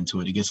the love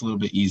into it, it gets a little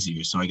bit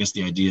easier. So I guess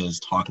the idea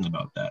is talking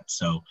about that.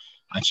 So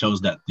I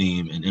chose that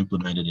theme and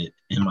implemented it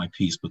in my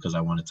piece because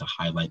I wanted to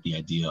highlight the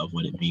idea of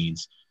what it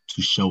means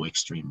to show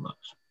extreme love.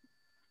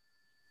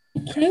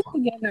 It came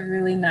together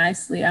really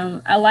nicely.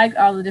 I liked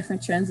all the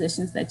different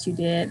transitions that you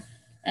did.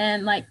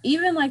 And like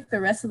even like the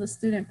rest of the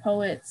student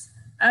poets,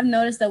 I've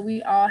noticed that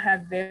we all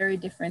have very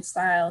different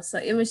styles. So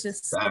it was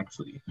just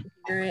exactly.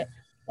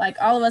 Like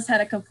all of us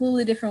had a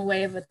completely different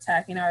way of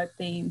attacking our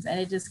themes, and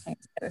it just came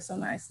together so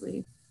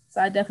nicely. So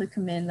I definitely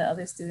commend the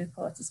other student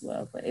poets as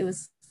well. But it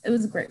was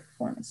a great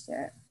performance,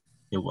 Jared.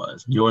 It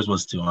was. Yours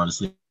was too,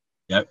 honestly.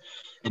 Yep.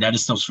 And that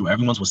is so true.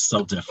 Everyone's was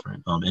so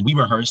different. And we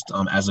rehearsed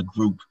as a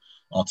group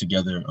all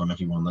together,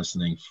 everyone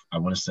listening, I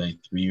want to say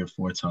 3 or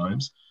 4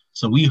 times.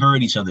 So we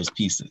heard each other's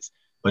pieces,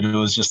 but it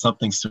was just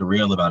something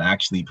surreal about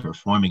actually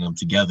performing them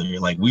together.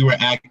 Like we were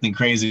acting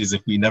crazy as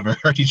if we never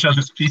heard each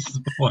other's pieces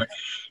before.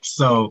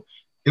 So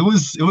it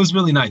was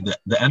really nice.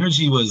 The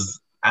energy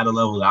was at a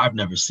level that I've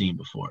never seen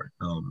before.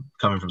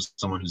 Coming from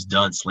someone who's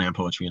done slam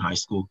poetry in high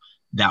school,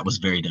 that was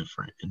very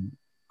different. And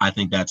I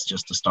think that's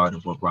just the start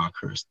of what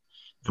RockCast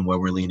and where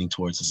we're leaning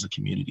towards as a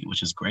community,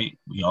 which is great.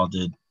 We all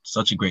did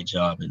such a great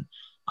job. And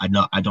I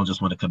don't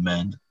just want to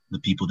commend the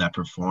people that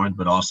performed,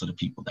 but also the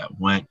people that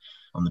went,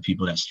 the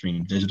people that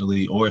streamed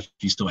digitally, or if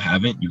you still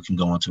haven't, you can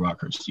go onto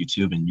RockCast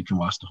YouTube and you can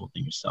watch the whole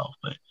thing yourself.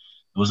 But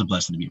it was a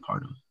blessing to be a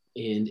part of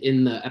it. And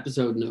in the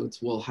episode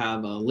notes, we'll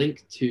have a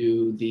link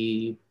to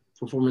the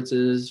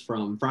performances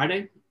from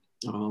Friday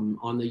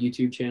on the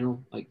YouTube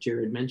channel, like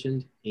Jared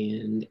mentioned,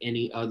 and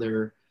any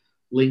other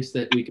links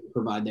that we can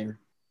provide there.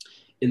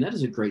 And that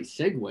is a great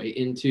segue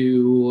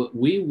into,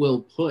 we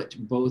will put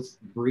both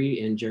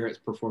Bree and Jarrett's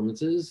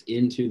performances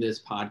into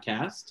this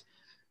podcast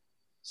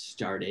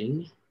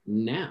starting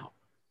now.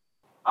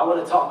 I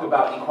want to talk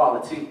about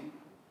equality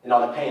and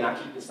all the pain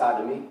I keep inside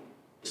of me.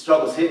 The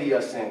struggle's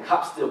hideous and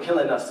cops still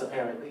killing us,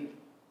 apparently.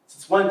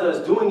 Since when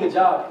does doing your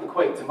job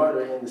equate to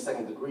murder in the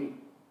second degree?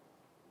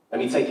 Let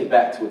me take it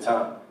back to a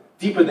time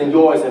deeper than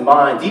yours and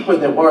mine, deeper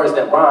than words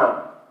that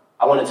rhyme.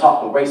 I want to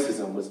talk when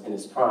racism was in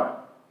its prime.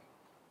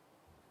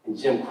 And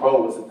Jim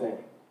Crow was a thing.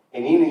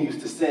 And Nina used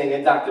to sing,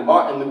 and Dr.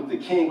 Martin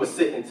Luther King would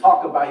sit and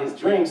talk about his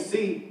dreams,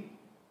 see,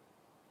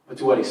 but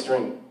to what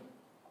extreme?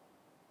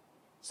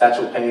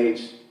 Satchel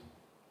Paige,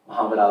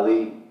 Muhammad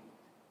Ali,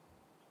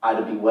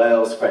 Ida B.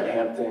 Wells, Fred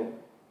Hampton,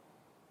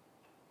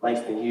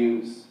 Langston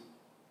Hughes,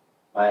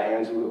 Maya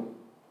Angelou.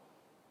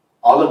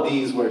 All of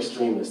these were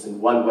extremists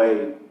in one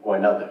way or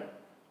another.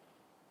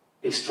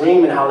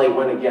 Extreme in how they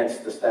went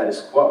against the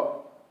status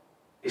quo.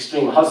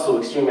 Extreme hustle,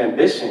 extreme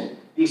ambition,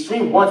 the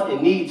extreme want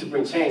and need to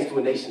bring change to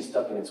a nation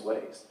stuck in its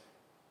ways.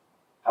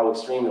 How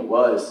extreme it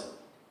was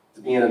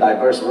to be in a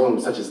diverse room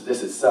such as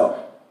this itself.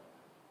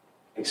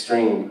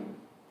 Extreme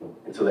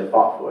until they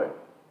fought for it.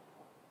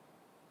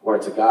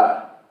 Word to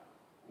God.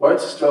 Word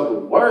to struggle.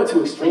 Word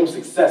to extreme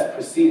success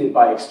preceded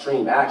by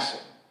extreme action.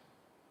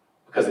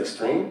 Because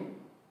extreme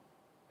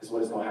is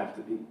what it's going to have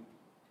to be.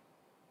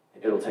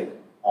 And it'll take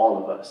all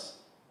of us.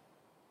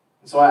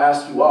 And so I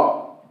ask you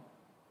all,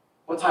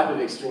 what type of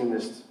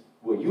extremist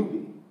will you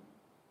be?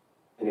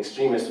 An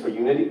extremist for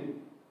unity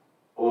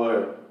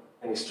or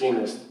an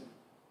extremist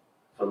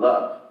for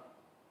love?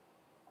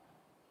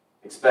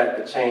 Expect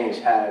that change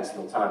has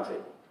no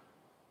timetable.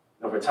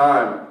 And over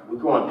time, we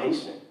grow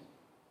impatient.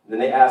 And then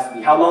they ask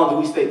me, how long do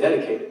we stay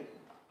dedicated?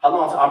 How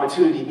long till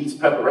opportunity meets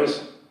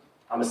preparation?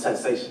 I'm a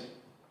sensation.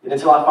 And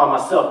until I find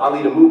myself, I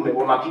lead a movement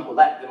where my people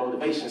lack the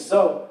motivation.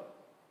 So,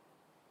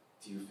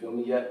 do you feel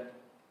me yet?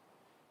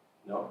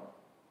 No?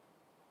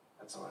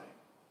 That's all right.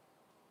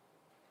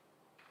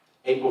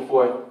 April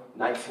 4th,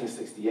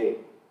 1968,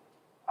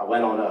 I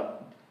went on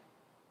up.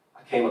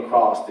 I came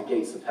across the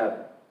gates of heaven.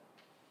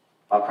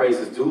 My praise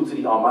is due to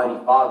the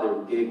Almighty Father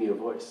who gave me a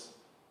voice.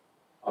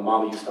 My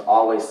mama used to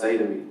always say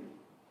to me,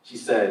 she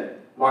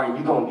said, Martin,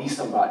 you're going to be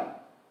somebody.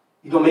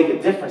 You're going to make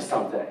a difference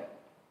someday.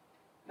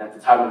 And at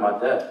the time of my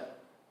death,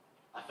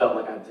 I felt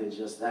like I did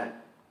just that.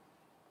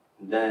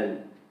 And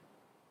then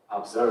I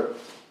observed.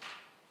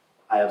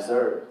 I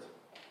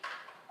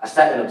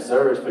sat and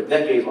observed for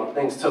decades while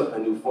things took a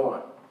new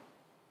form.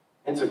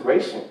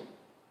 Integration.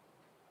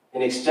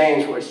 In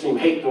exchange for extreme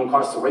hate through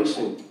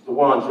incarceration, the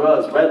war on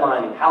drugs,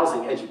 redlining,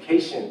 housing,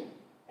 education,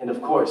 and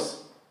of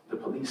course, the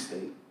police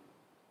state.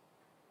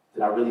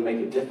 Did I really make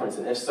a difference?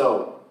 And if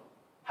so,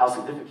 how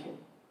significant?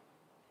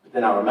 But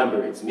then I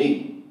remember it's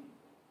me.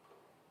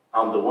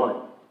 I'm the one.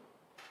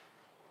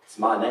 It's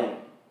my name.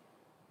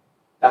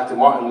 Dr.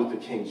 Martin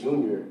Luther King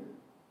Jr.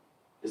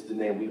 is the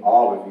name we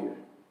all revere.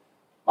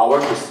 My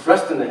work is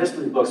stressed in the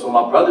history books where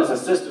my brothers and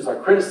sisters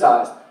are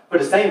criticized for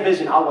the same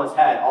vision I once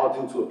had, all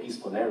due to a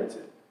peaceful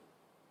narrative.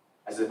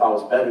 As if I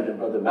was better than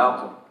Brother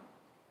Malcolm.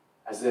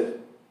 As if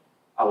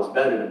I was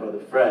better than Brother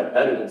Fred,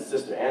 better than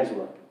Sister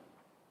Angela.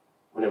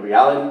 When in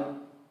reality,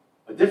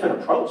 a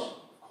different approach,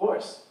 of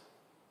course,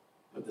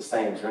 but the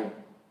same dream.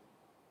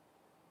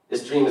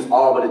 This dream is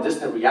all but a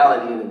distant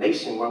reality in a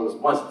nation where it was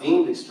once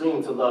deemed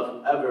extreme to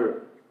love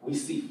whoever we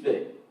see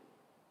fit.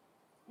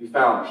 We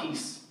found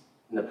peace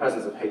in the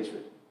presence of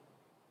hatred.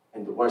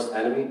 And the worst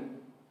enemy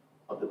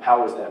of the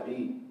powers that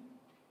be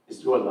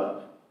is your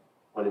love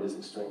when it is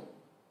extreme.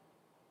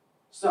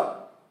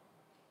 So,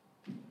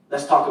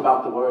 let's talk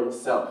about the word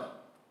itself,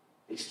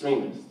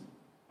 extremist.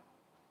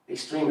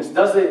 Extremist,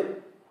 does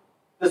it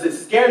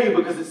scare you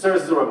because it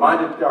serves as a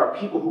reminder that there are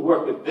people who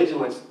work with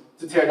vigilance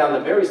to tear down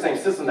the very same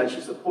system that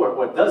you support?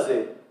 Or does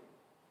it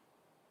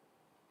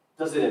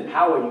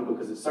empower you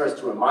because it serves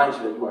to remind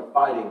you that you are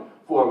fighting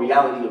for a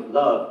reality of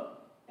love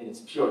in its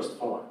purest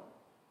form?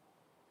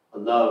 A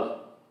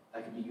love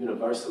that can be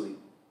universally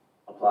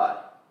applied.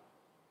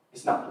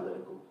 It's not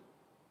political.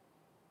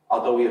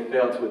 Although we have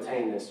failed to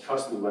attain this,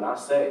 trust me when I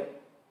say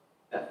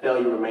that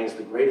failure remains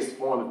the greatest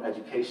form of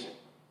education.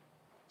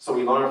 So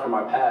we learn from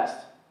our past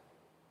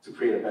to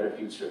create a better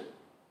future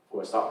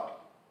for us all.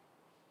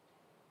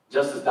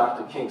 Just as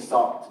Dr. King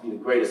sought to be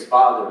the greatest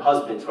father,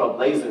 husband,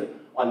 trailblazer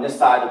on this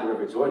side of the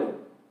River Jordan,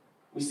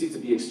 we seek to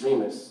be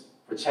extremists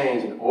for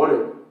change in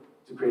order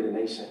to create a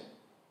nation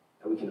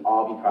that we can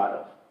all be proud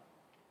of.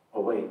 Oh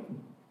wait,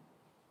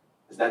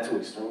 is that too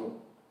extreme?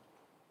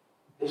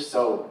 If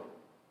so,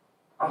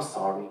 I'm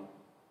sorry,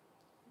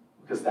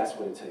 because that's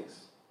what it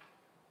takes.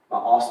 My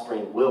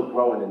offspring will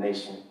grow in a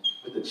nation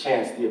with the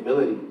chance, the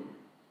ability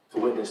to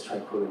witness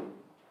tranquility.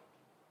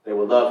 They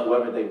will love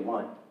whoever they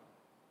want.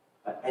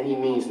 By any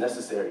means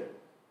necessary,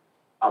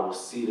 I will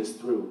see this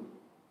through.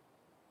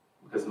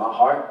 Because my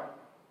heart,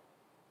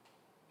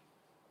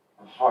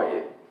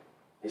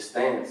 it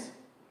stands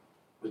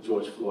with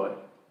George Floyd.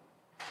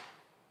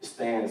 It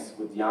stands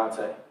with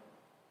Deontay.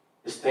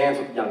 It stands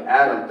with young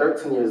Adam,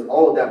 13 years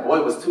old. That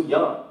boy was too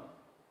young.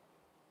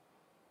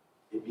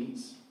 It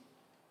beats.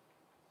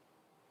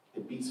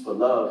 It beats for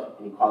love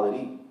and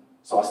equality.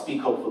 So I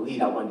speak hopefully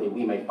that one day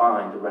we may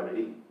find the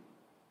remedy.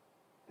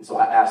 And so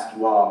I ask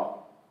you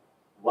all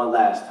one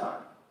last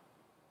time,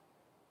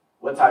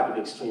 what type of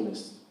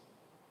extremist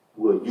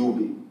will you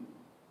be?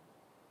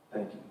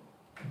 Thank you.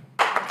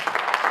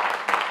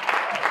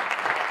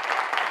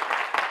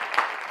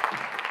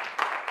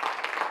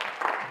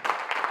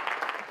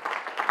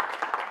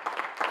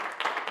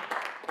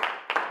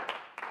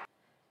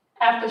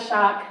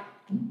 Aftershock.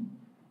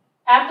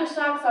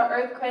 Aftershocks are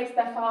earthquakes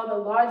that follow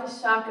the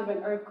largest shock of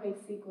an earthquake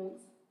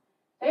sequence.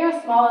 They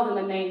are smaller than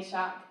the main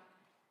shock.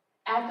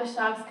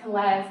 Aftershocks can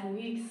last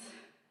weeks,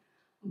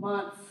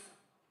 months,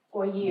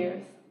 or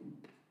years.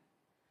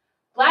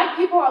 Black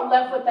people are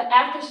left with the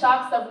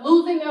aftershocks of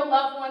losing their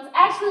loved ones.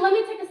 Actually, let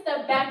me take a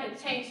step back and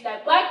change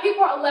that. Black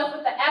people are left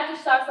with the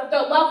aftershocks of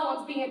their loved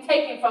ones being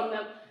taken from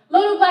them.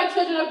 Little Black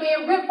children are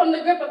being ripped from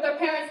the grip of their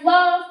parents'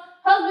 love.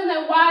 Husbands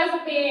and wives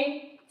are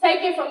being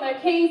taken from their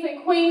kings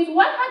and queens.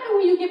 What happens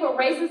when you give a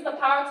racist the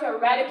power to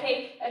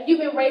eradicate a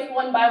human race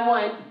one by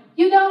one?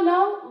 You don't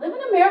know? Live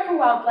in America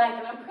while Black,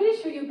 and I'm pretty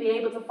sure you'll be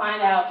able to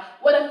find out.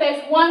 What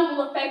affects one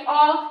will affect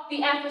all, the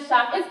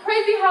aftershock. It's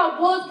crazy how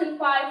bullets can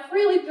fly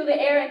freely through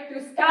the air and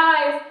through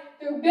skies,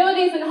 through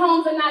buildings and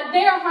homes, and not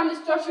dare harm the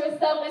structure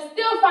itself, and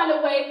still find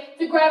a way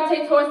to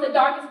gravitate towards the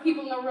darkest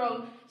people in the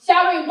room.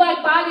 Shattering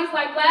Black bodies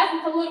like glass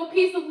into little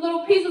pieces,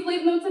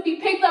 leaving them to be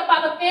picked up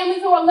by the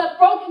families who are left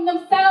broken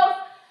themselves.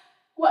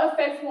 What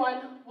affects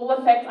one will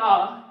affect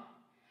all.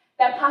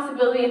 That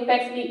possibility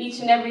affects me each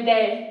and every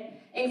day.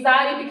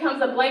 Anxiety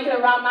becomes a blanket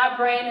around my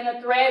brain, and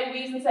a thread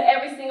weaves into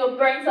every single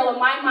brain cell of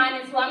my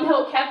mind until I'm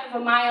held captive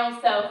of my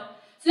own self.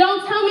 So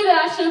don't tell me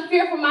that I shouldn't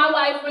fear for my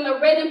life when the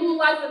red and blue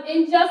lights of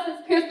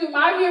injustice pierce through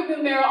my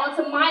rearview mirror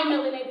onto my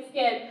melanated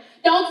skin.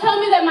 Don't tell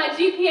me that my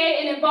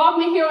GPA and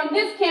involvement here on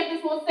this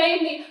campus will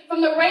save me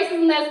from the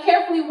racism that's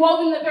carefully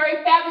woven in the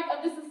very fabric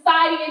of this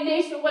society and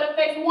nation. What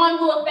affects one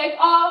will affect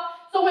all.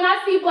 So when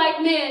I see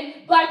Black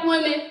men, Black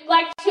women,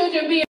 Black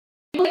children being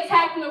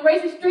attacked in the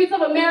racist streets of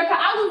America,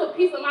 I lose a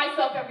piece of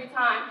myself every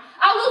time.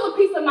 I lose a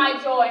piece of my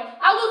joy.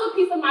 I lose a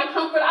piece of my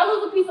comfort. I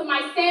lose a piece of my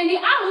sanity.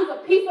 I lose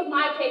a piece of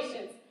my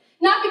patience.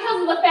 Not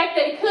because of the fact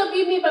that it could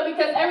be me, but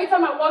because every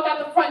time I walk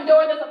out the front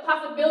door, there's a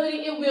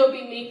possibility it will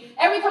be me.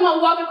 Every time I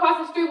walk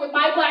across the street with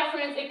my Black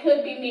friends, it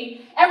could be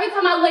me. Every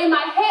time I lay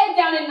my head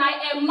down at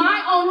night at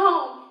my own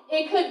home,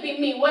 it could be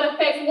me. What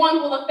affects one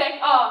will affect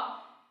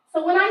all.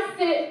 So when I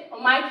sit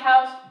on my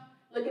couch,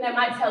 looking at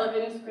my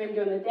television screen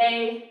during the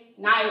day,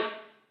 night,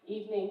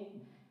 evening,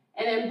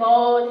 and in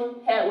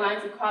bold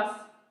headlines across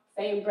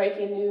saying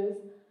breaking news,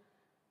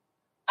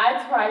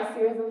 I try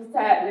tears of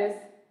sadness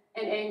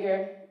and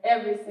anger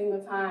every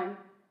single time.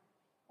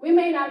 We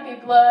may not be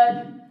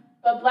blood,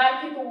 but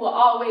Black people will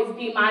always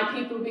be my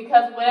people,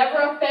 because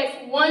whatever affects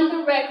one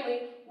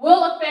directly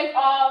will affect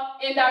all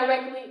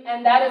indirectly,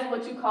 and that is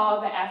what you call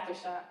the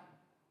aftershock.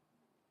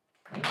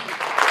 Thank you.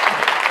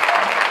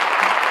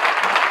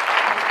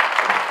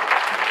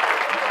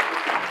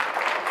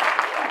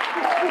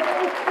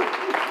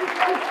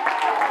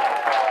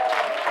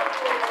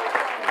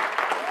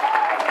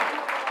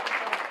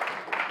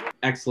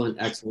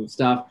 Excellent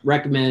stuff.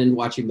 Recommend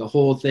watching the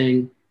whole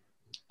thing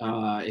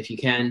if you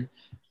can,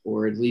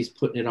 or at least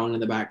putting it on in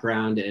the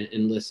background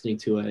and listening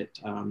to it.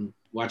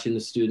 Watching the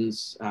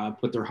students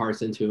put their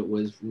hearts into it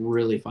was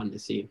really fun to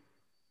see.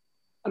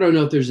 I don't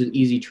know if there's an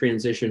easy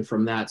transition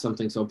from that,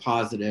 something so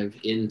positive,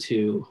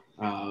 into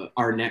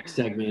our next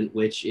segment,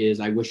 which is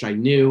I Wish I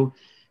Knew.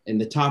 And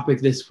the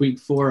topic this week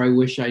for I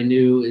Wish I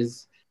Knew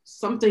is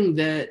something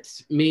that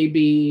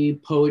maybe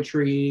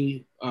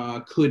poetry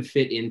could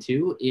fit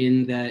into,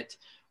 in that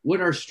what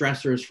are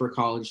stressors for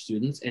college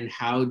students and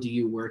how do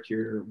you work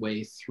your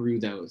way through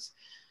those?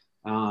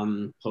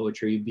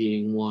 Poetry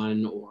being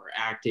one, or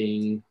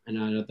acting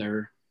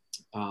another,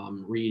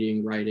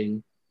 reading,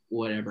 writing,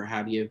 whatever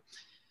have you.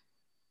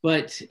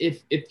 But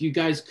if you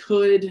guys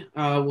could,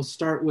 we'll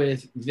start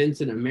with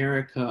Vincent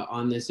America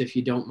on this, if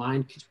you don't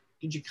mind.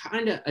 Could you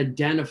kind of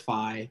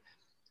identify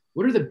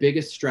what are the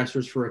biggest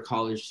stressors for a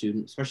college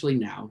student, especially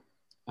now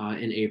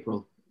in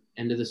April,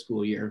 end of the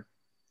school year?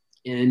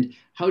 And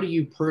how do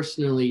you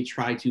personally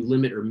try to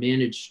limit or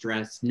manage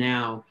stress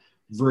now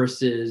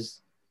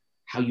versus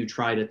how you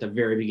tried at the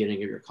very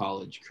beginning of your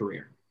college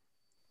career?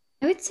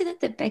 I would say that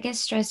the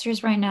biggest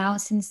stressors right now,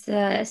 since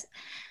the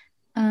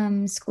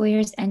school year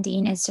is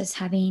ending, is just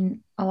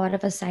having a lot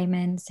of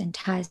assignments and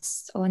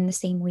tests on the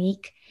same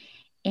week.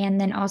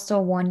 And then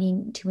also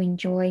wanting to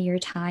enjoy your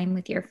time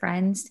with your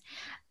friends.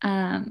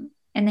 And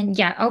then,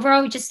 yeah,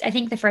 overall, I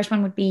think the first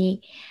one would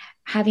be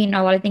having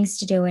a lot of things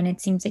to do and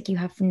it seems like you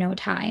have no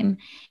time.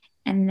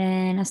 And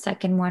then a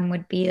second one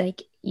would be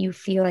like, you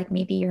feel like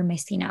maybe you're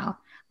missing out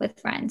with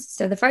friends.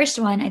 So the first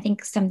one, I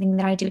think something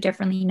that I do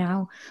differently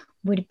now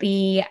would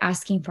be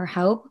asking for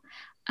help.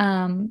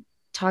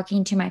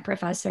 Talking to my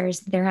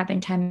professors. There have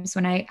been times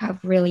when I have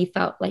really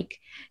felt like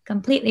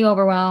completely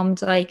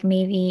overwhelmed, like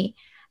maybe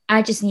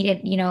I just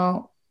needed,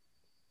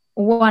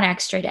 one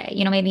extra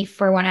day, maybe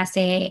for one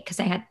essay, because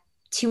I had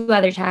 2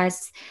 other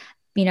tests,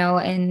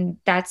 in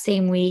that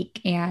same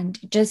week, and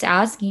just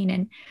asking.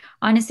 And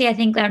honestly, I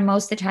think that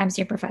most of the times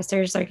your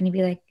professors are going to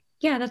be like,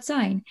 yeah, that's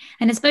fine.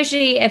 And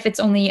especially if it's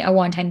only a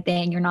one-time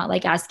thing, you're not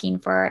like asking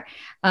for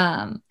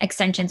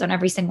extensions on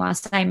every single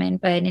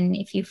assignment. But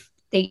if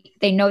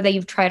they know that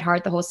you've tried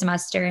hard the whole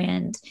semester,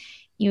 and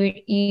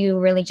you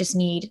really just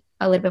need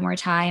a little bit more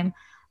time,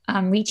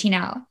 reaching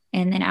out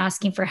and then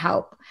asking for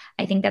help.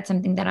 I think that's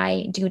something that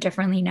I do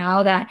differently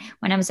now, that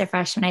when I was a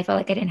freshman, I felt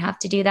like I didn't have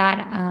to do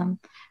that.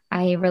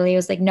 I really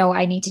was like, no,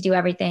 I need to do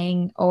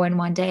everything all in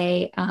one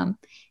day. And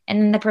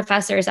then the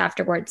professors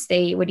afterwards,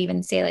 they would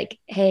even say like,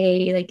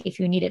 hey, like if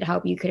you needed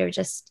help, you could have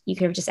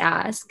just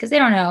asked, because they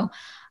don't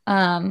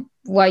know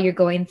what you're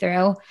going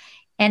through.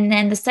 And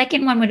then the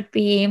second one would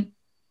be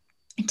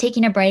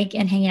taking a break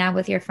and hanging out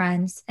with your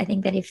friends. I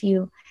think that if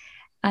you,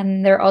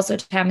 there are also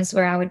times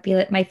where I would be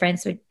like, my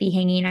friends would be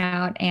hanging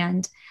out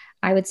and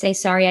I would say,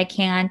 sorry, I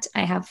can't,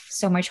 I have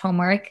so much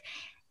homework.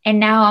 And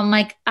now I'm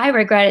like, I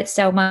regret it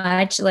so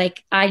much.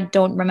 Like, I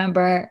don't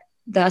remember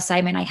the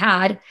assignment I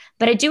had,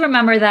 but I do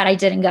remember that I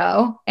didn't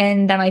go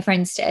and that my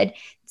friends did.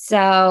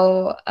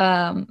 So,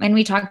 and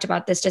we talked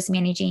about this, just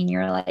managing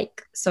your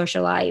like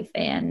social life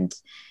and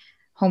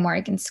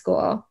homework in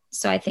school.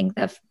 So I think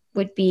that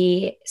would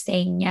be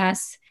saying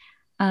yes,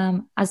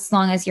 as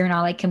long as you're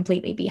not like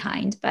completely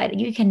behind, but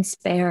you can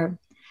spare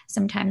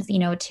sometimes,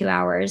 2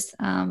 hours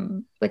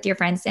with your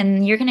friends,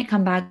 and you're going to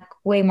come back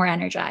way more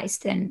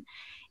energized and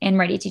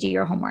ready to do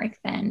your homework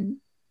than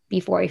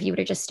before if you would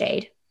have just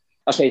stayed.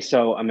 Okay,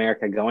 so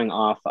America, going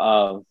off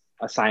of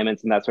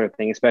assignments and that sort of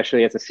thing,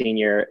 especially as a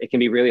senior, it can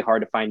be really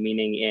hard to find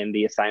meaning in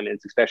the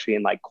assignments, especially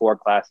in like core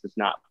classes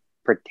not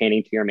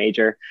pertaining to your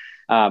major.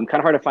 Kind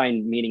of hard to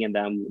find meaning in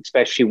them,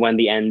 especially when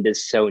the end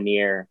is so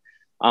near.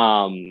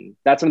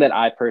 That's something that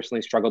I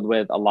personally struggled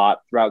with a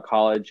lot throughout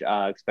college,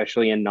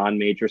 especially in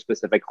non-major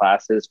specific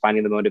classes,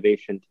 finding the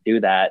motivation to do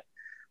that.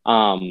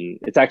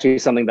 It's actually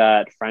something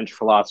that French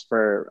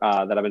philosopher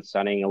that I've been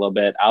studying a little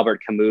bit,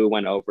 Albert Camus,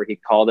 went over. He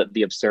called it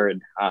the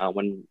absurd,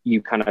 when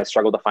you kind of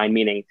struggle to find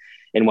meaning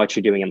in what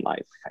you're doing in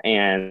life.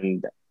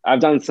 And I've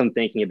done some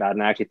thinking about it,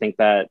 and I actually think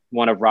that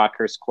one of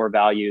RockCast's core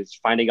values,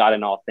 finding God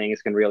in all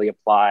things, can really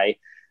apply,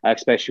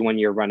 especially when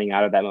you're running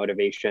out of that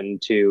motivation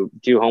to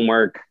do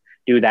homework,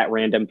 do that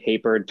random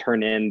paper,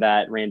 turn in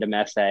that random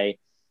essay.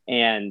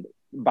 And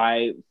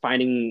by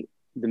finding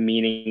the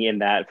meaning in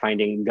that,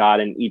 finding God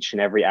in each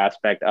and every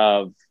aspect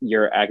of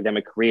your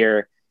academic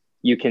career,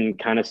 you can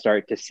kind of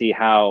start to see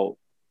how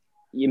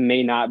you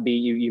may not be,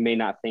 you may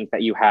not think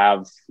that you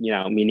have,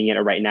 meaning in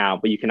it right now,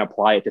 but you can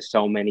apply it to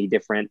so many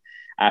different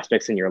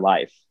aspects in your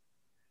life.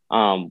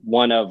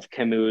 One of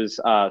Camus'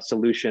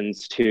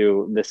 solutions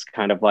to this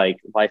kind of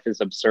like life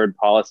is absurd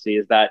policy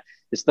is that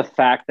it's the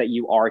fact that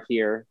you are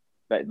here,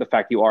 that the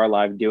fact you are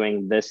alive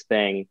doing this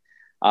thing,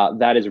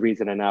 that is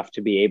reason enough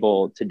to be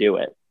able to do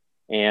it.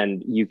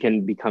 And you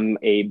can become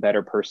a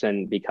better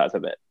person because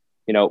of it.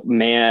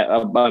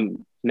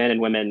 Men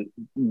and women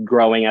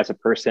growing as a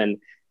person,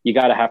 you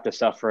got to have to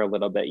suffer a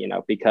little bit,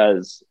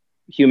 because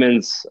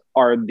humans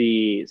are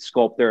the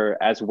sculptor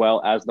as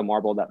well as the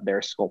marble that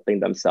they're sculpting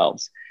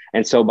themselves.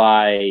 And so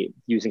by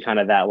using kind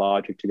of that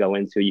logic to go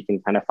into, you can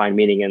kind of find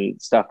meaning in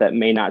stuff that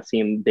may not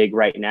seem big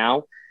right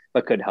now,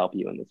 but could help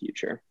you in the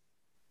future.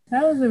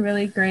 That was a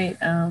really great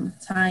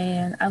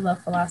tie-in. I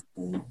love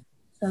philosophy.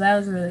 So that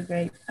was a really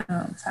great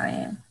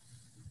tie-in.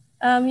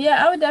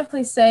 Yeah, I would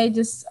definitely say,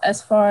 just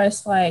as far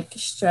as like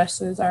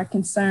stressors are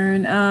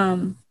concerned,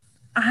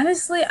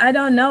 honestly, I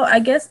don't know. I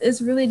guess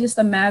it's really just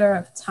a matter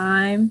of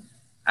time.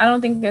 I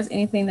don't think there's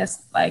anything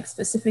that's like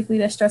specifically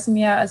that's stressing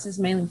me out. It's just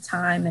mainly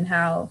time and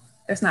how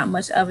there's not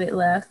much of it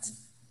left.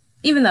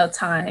 Even though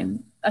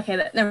time,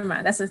 okay, never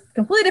mind. That's a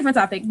completely different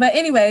topic. But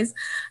anyways,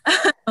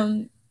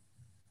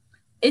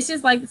 it's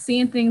just like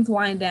seeing things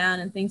wind down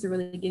and things are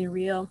really getting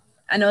real.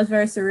 I know it's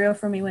very surreal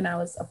for me when I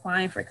was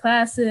applying for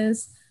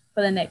classes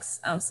for the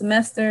next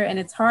semester, and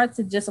it's hard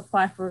to just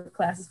apply for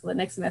classes for the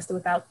next semester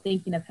without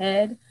thinking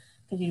ahead,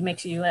 because you make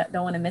sure you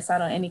don't want to miss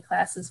out on any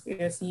classes for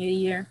your senior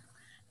year.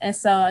 And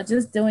so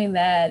just doing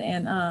that,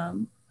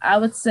 and I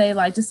would say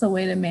like just a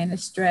way to manage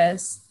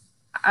stress.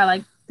 I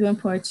like doing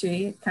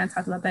poetry, kind of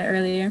talked about that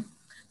earlier.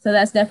 So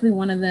that's definitely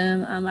one of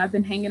them. I've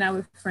been hanging out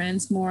with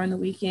friends more on the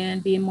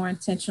weekend, being more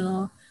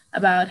intentional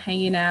about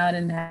hanging out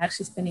and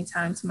actually spending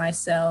time to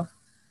myself.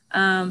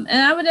 And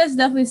I would just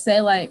definitely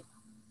say like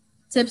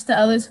tips to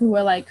others who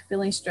are like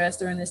feeling stressed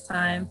during this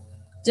time.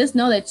 Just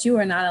know that you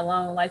are not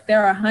alone. Like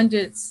there are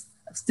hundreds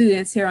of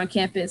students here on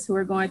campus who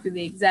are going through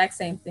the exact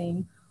same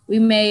thing. We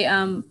may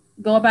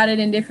go about it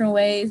in different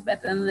ways, but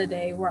at the end of the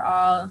day, we're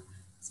all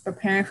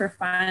preparing for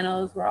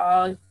finals. We're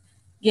all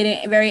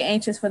getting very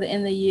anxious for the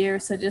end of the year.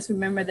 So just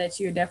remember that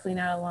you're definitely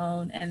not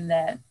alone and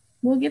that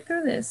we'll get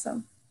through this.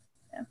 So,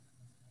 yeah.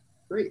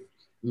 Great.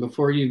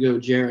 Before you go,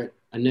 Jarrett,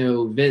 I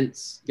know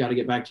Vince got to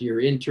get back to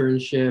your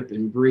internship,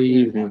 and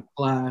Bree, have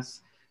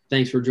class.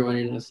 Thanks for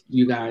joining us,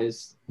 you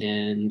guys,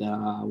 and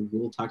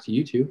we'll talk to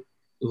you two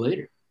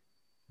later.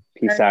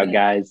 Peace out,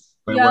 guys.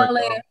 Great Y'all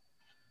work. later.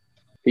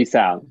 Peace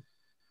out.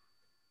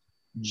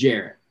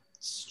 Jarrett,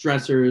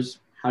 stressors,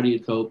 how do you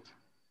cope?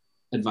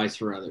 Advice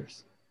for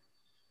others.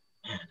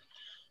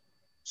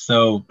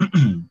 So,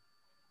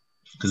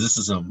 because this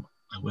is I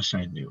wish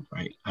I knew,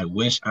 right? I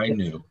wish I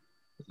knew,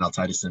 and I'll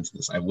tie this into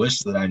this. I wish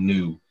that I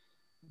knew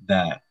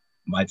that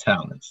my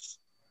talents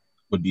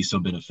would be so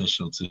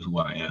beneficial to who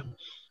I am.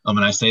 And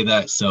I say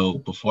that, so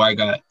before I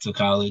got to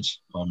college,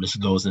 this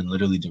goes in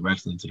literally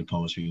directly into the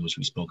poetry, which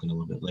we spoke in a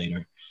little bit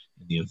later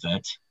in the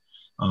event.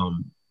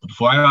 But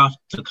before I got off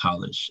to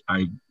college,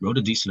 I wrote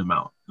a decent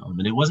amount.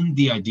 And it wasn't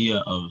the idea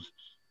of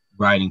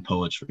writing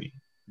poetry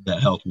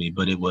that helped me,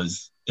 but it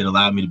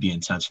allowed me to be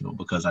intentional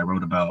because I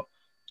wrote about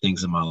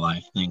things in my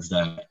life, things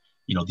that,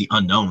 the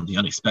unknown, the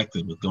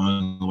unexpected, with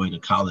going away to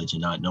college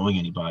and not knowing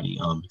anybody,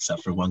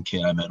 except for one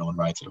kid I met on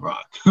Ride to the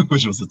Rock,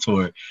 which was a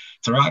tour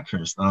to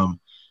RockCast.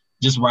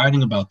 Just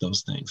writing about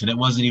those things. And it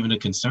wasn't even a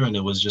concern.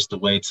 It was just a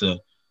way to,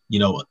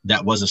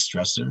 that was a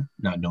stressor,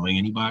 not knowing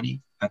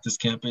anybody at this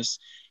campus.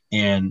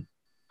 And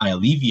I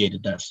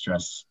alleviated that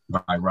stress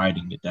by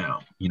writing it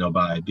down,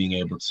 by being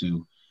able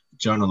to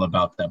journal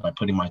about that, by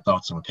putting my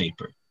thoughts on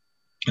paper.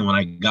 And when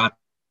I got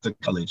to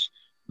college,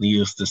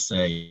 needless to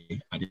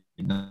say, I did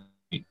not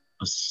write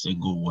a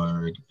single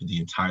word the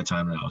entire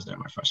time that I was there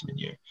my freshman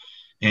year.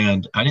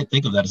 And I didn't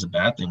think of that as a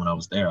bad thing when I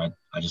was there.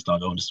 I just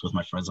thought, I'm just with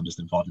my friends. I'm just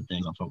involved in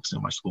things. I'm focusing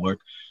on my schoolwork.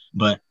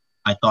 But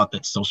I thought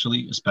that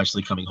socially,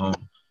 especially coming home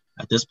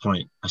at this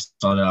point, I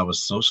saw that I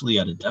was socially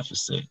at a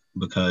deficit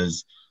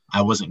because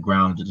I wasn't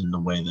grounded in the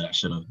way that I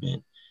should have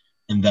been.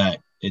 And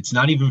that it's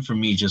not even for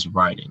me just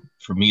writing.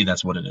 For me,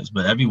 that's what it is.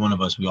 But every one of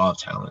us, we all have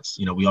talents.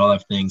 We all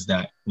have things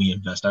that we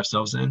invest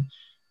ourselves in.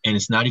 And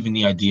it's not even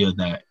the idea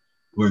that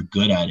we're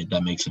good at it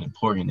that makes it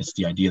important. It's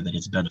the idea that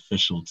it's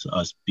beneficial to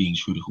us being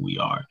true to who we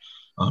are.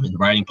 And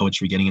writing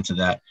poetry, getting into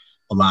that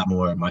a lot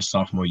more my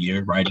sophomore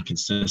year, writing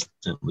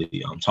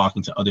consistently,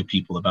 talking to other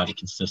people about it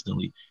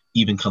consistently,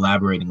 even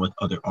collaborating with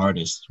other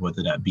artists,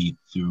 whether that be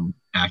through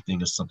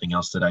acting as something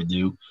else that I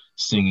do,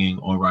 singing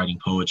or writing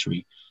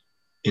poetry.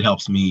 It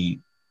helps me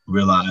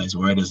realize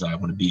where it is I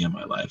want to be in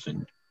my life,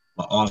 and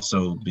while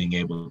also being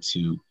able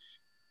to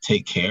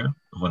take care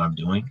of what I'm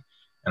doing.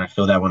 And I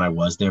feel that when I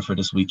was there for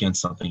this weekend,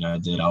 something I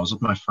did, I was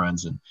with my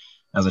friends, and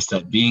as I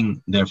said,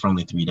 being there for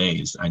only 3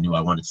 days, I knew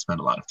I wanted to spend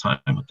a lot of time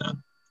with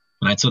them.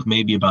 And I took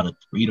maybe about a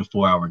 3 to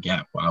 4 hour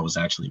gap where I was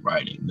actually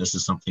writing. This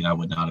is something I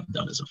would not have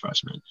done as a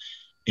freshman.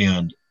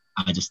 And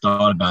I just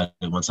thought about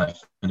it once I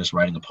finished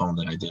writing a poem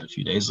that I did a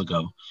few days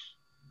ago.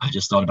 I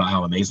just thought about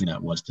how amazing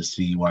that was to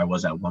see where I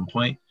was at one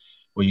point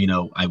where,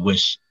 I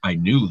wish I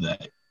knew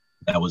that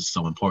that was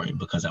so important,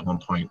 because at one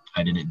point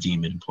I didn't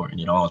deem it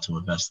important at all to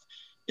invest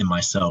in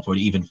myself or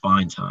to even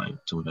find time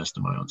to invest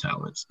in my own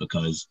talents,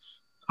 because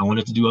I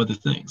wanted to do other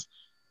things.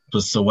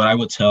 So what I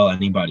would tell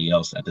anybody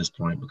else at this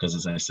point, because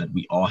as I said,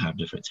 we all have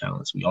different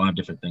talents, we all have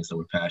different things that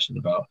we're passionate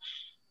about,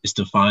 is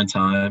to find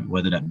time,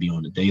 whether that be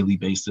on a daily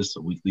basis,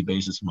 a weekly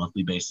basis,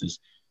 monthly basis,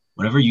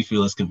 whatever you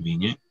feel is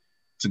convenient,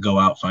 to go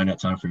out, find that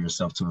time for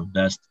yourself to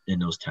invest in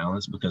those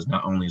talents. Because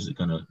not only is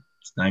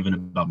it's not even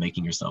about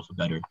making yourself a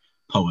better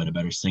poet, a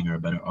better singer, a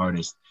better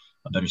artist,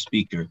 a better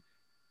speaker,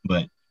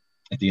 but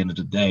at the end of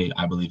the day,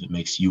 I believe it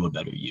makes you a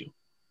better you.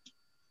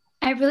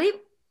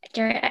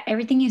 Jared,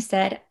 everything you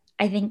said,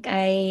 I think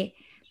I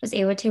was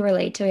able to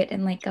relate to it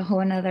in like a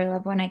whole another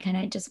level. And I kind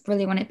of just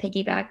really want to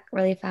piggyback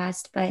really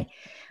fast. But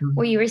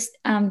where you were,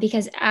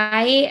 because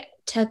I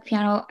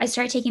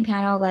started taking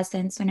piano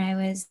lessons when I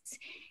was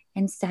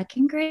in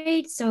second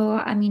grade. So,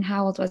 I mean,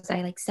 how old was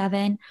I? Like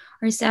 7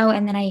 or so.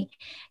 And then I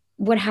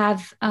would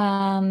have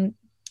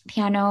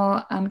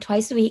piano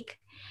twice a week.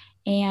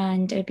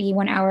 And it'd be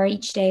 1 hour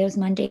each day. It was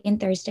Monday and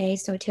Thursday.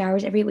 So 2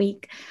 hours every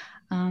week.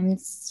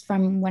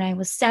 From when I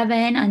was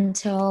 7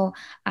 until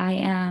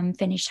I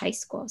finished high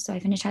school. So I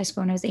finished high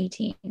school when I was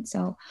 18.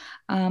 So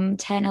 10,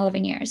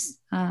 11 years.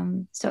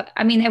 So,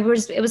 I mean, it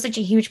was such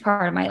a huge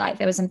part of my life.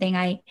 It was something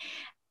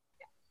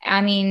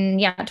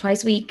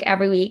twice a week,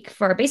 every week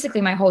for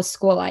basically my whole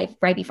school life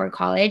right before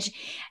college.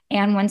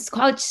 And once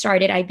college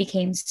started, I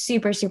became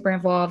super, super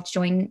involved,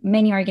 joined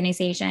many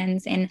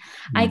organizations. And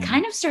I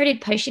kind of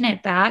started pushing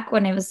it back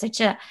when it was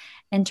such a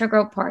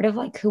integral part of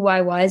like who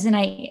I was. And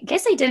I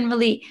guess I didn't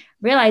really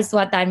realize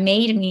what that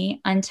made me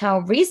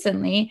until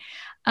recently.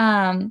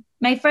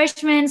 My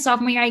freshman,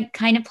 sophomore year, I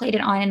kind of played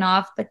it on and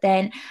off, but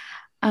then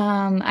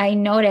I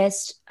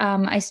noticed,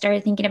 I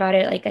started thinking about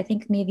it, like, I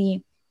think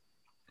maybe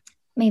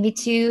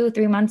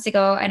 2-3 months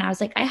ago. And I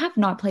was like, I have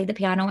not played the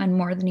piano in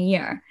more than a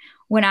year,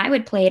 when I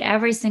would play it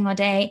every single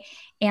day.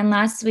 And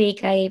last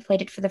week I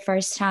played it for the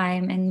first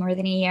time in more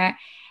than a year.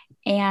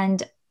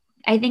 And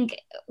I think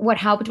what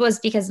helped was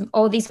because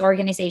all these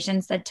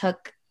organizations that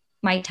took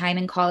my time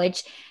in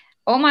college,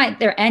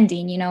 they're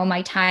ending,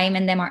 my time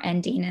and them are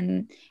ending.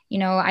 And,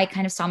 I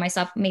kind of saw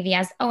myself maybe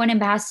as, an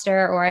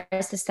ambassador or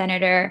as a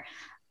senator.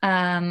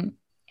 And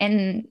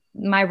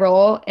my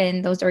role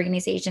in those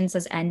organizations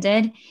has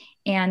ended.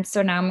 And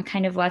so now I'm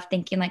kind of left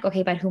thinking like,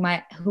 okay, but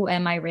who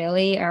am I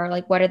really? Or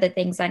like, what are the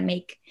things that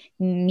make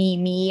me,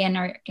 me, and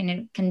are going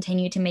to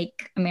continue to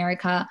make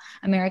America,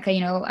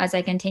 as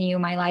I continue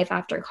my life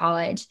after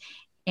college.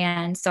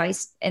 And so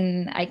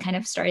I kind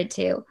of started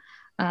to,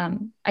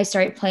 I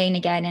started playing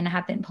again, and I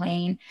have been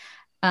playing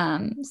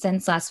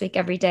since last week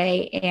every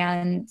day.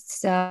 And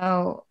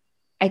so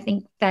I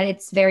think that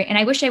it's and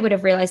I wish I would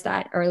have realized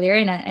that earlier.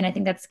 And I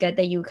think that's good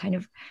that you kind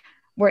of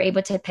were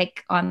able to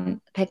pick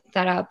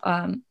that up,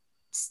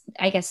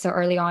 I guess, so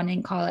early on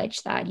in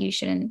college, that you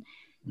shouldn't,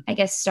 I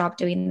guess, stop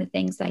doing the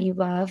things that you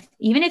love,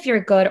 even if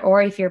you're good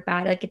or if you're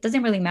bad. Like, it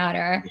doesn't really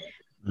matter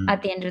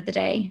at the end of the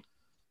day.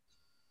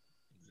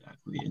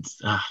 Exactly.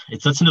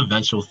 It's such an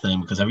eventual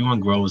thing because everyone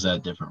grows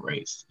at different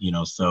rates,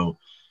 so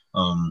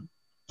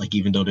like,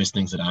 even though there's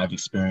things that I've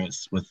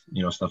experienced with,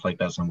 stuff like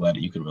that, so I'm glad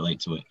that you could relate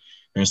to it.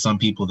 There's some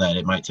people that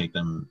it might take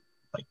them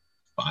like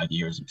 5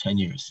 years or 10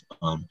 years.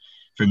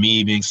 For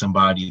me, being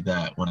somebody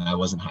that when I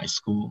was in high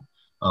school,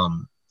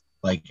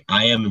 like,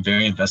 I am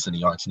very invested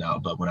in the arts now,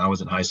 but when I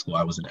was in high school,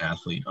 I was an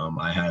athlete.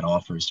 I had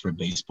offers for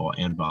baseball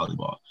and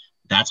volleyball.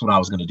 That's what I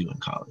was going to do in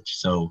college.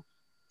 So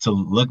to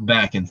look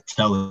back and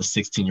tell a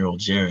 16-year-old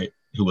Jarrett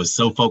who was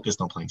so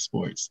focused on playing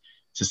sports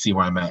to see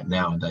where I'm at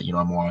now, and that,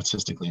 I'm more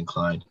artistically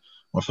inclined,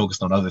 more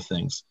focused on other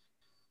things,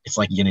 it's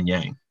like yin and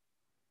yang.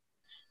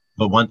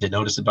 But one did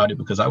notice about it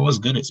because I was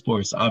good at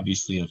sports,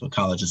 obviously, if a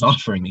college is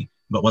offering me,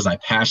 but was I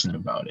passionate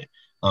about it?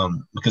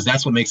 Because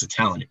that's what makes a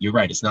talent. You're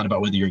right. It's not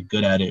about whether you're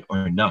good at it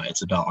or not.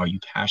 It's about, are you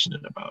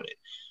passionate about it?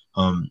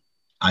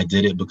 I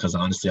did it because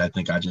honestly, I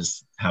think I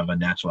just have a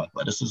natural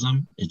athleticism.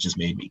 It just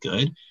made me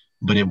good,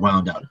 but it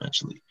wound out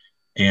eventually.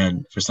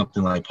 And for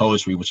something like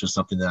poetry, which was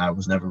something that I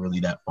was never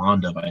really that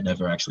fond of, I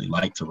never actually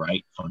liked to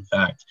write, fun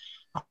fact.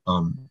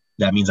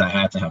 That means I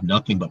had to have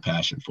nothing but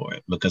passion for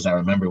it, because I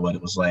remember what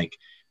it was like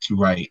to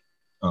write,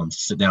 to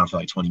sit down for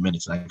like 20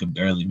 minutes and I could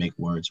barely make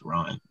words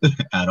rhyme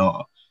at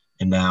all.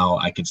 And now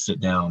I could sit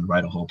down,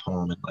 write a whole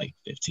poem in like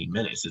 15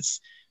 minutes. It's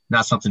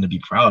not something to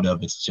be proud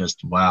of. It's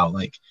just, wow.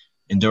 Like,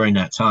 and during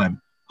that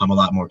time, I'm a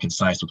lot more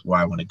concise with where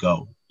I want to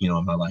go,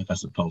 in my life,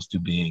 as opposed to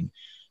being,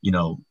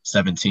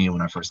 17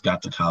 when I first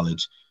got to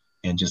college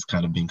and just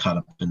kind of being caught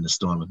up in the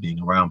storm of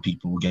being around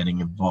people, getting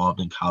involved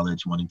in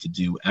college, wanting to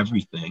do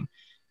everything.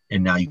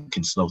 And now you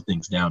can slow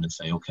things down and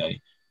say,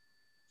 okay,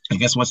 I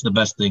guess what's the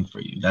best thing for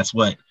you? That's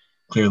what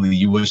clearly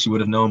you wish you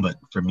would have known. But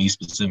for me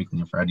specifically,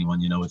 and for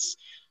anyone,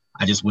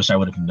 I just wish I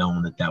would have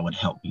known that would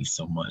help me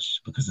so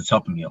much, because it's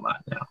helping me a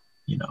lot now.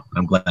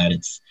 I'm glad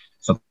it's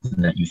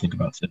something that you think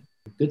about too.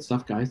 Good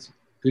stuff, guys.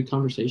 Good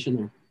conversation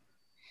there.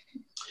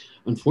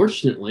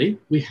 Unfortunately,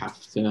 we have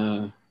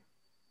to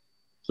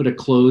put a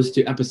close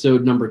to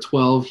episode number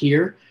 12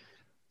 here.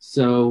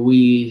 So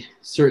we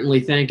certainly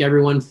thank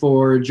everyone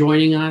for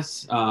joining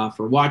us,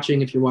 for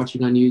watching, if you're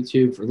watching on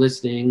YouTube, for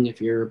listening, if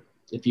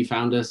you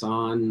found us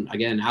on,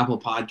 again, Apple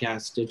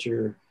Podcasts,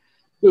 Stitcher,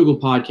 Google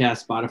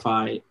Podcasts,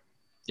 Spotify,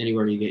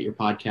 anywhere you get your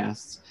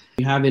podcasts.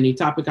 If you have any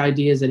topic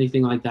ideas,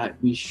 anything like that,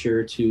 be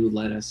sure to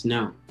let us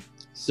know.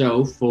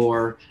 So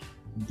for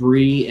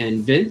Bree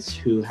and Vince,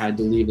 who had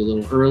to leave a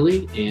little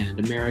early, and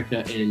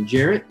America and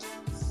Jarrett,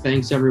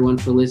 thanks everyone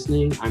for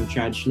listening. I'm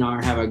Chad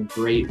Schnarr. Have a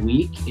great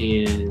week,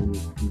 and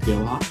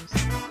go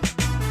Hawks.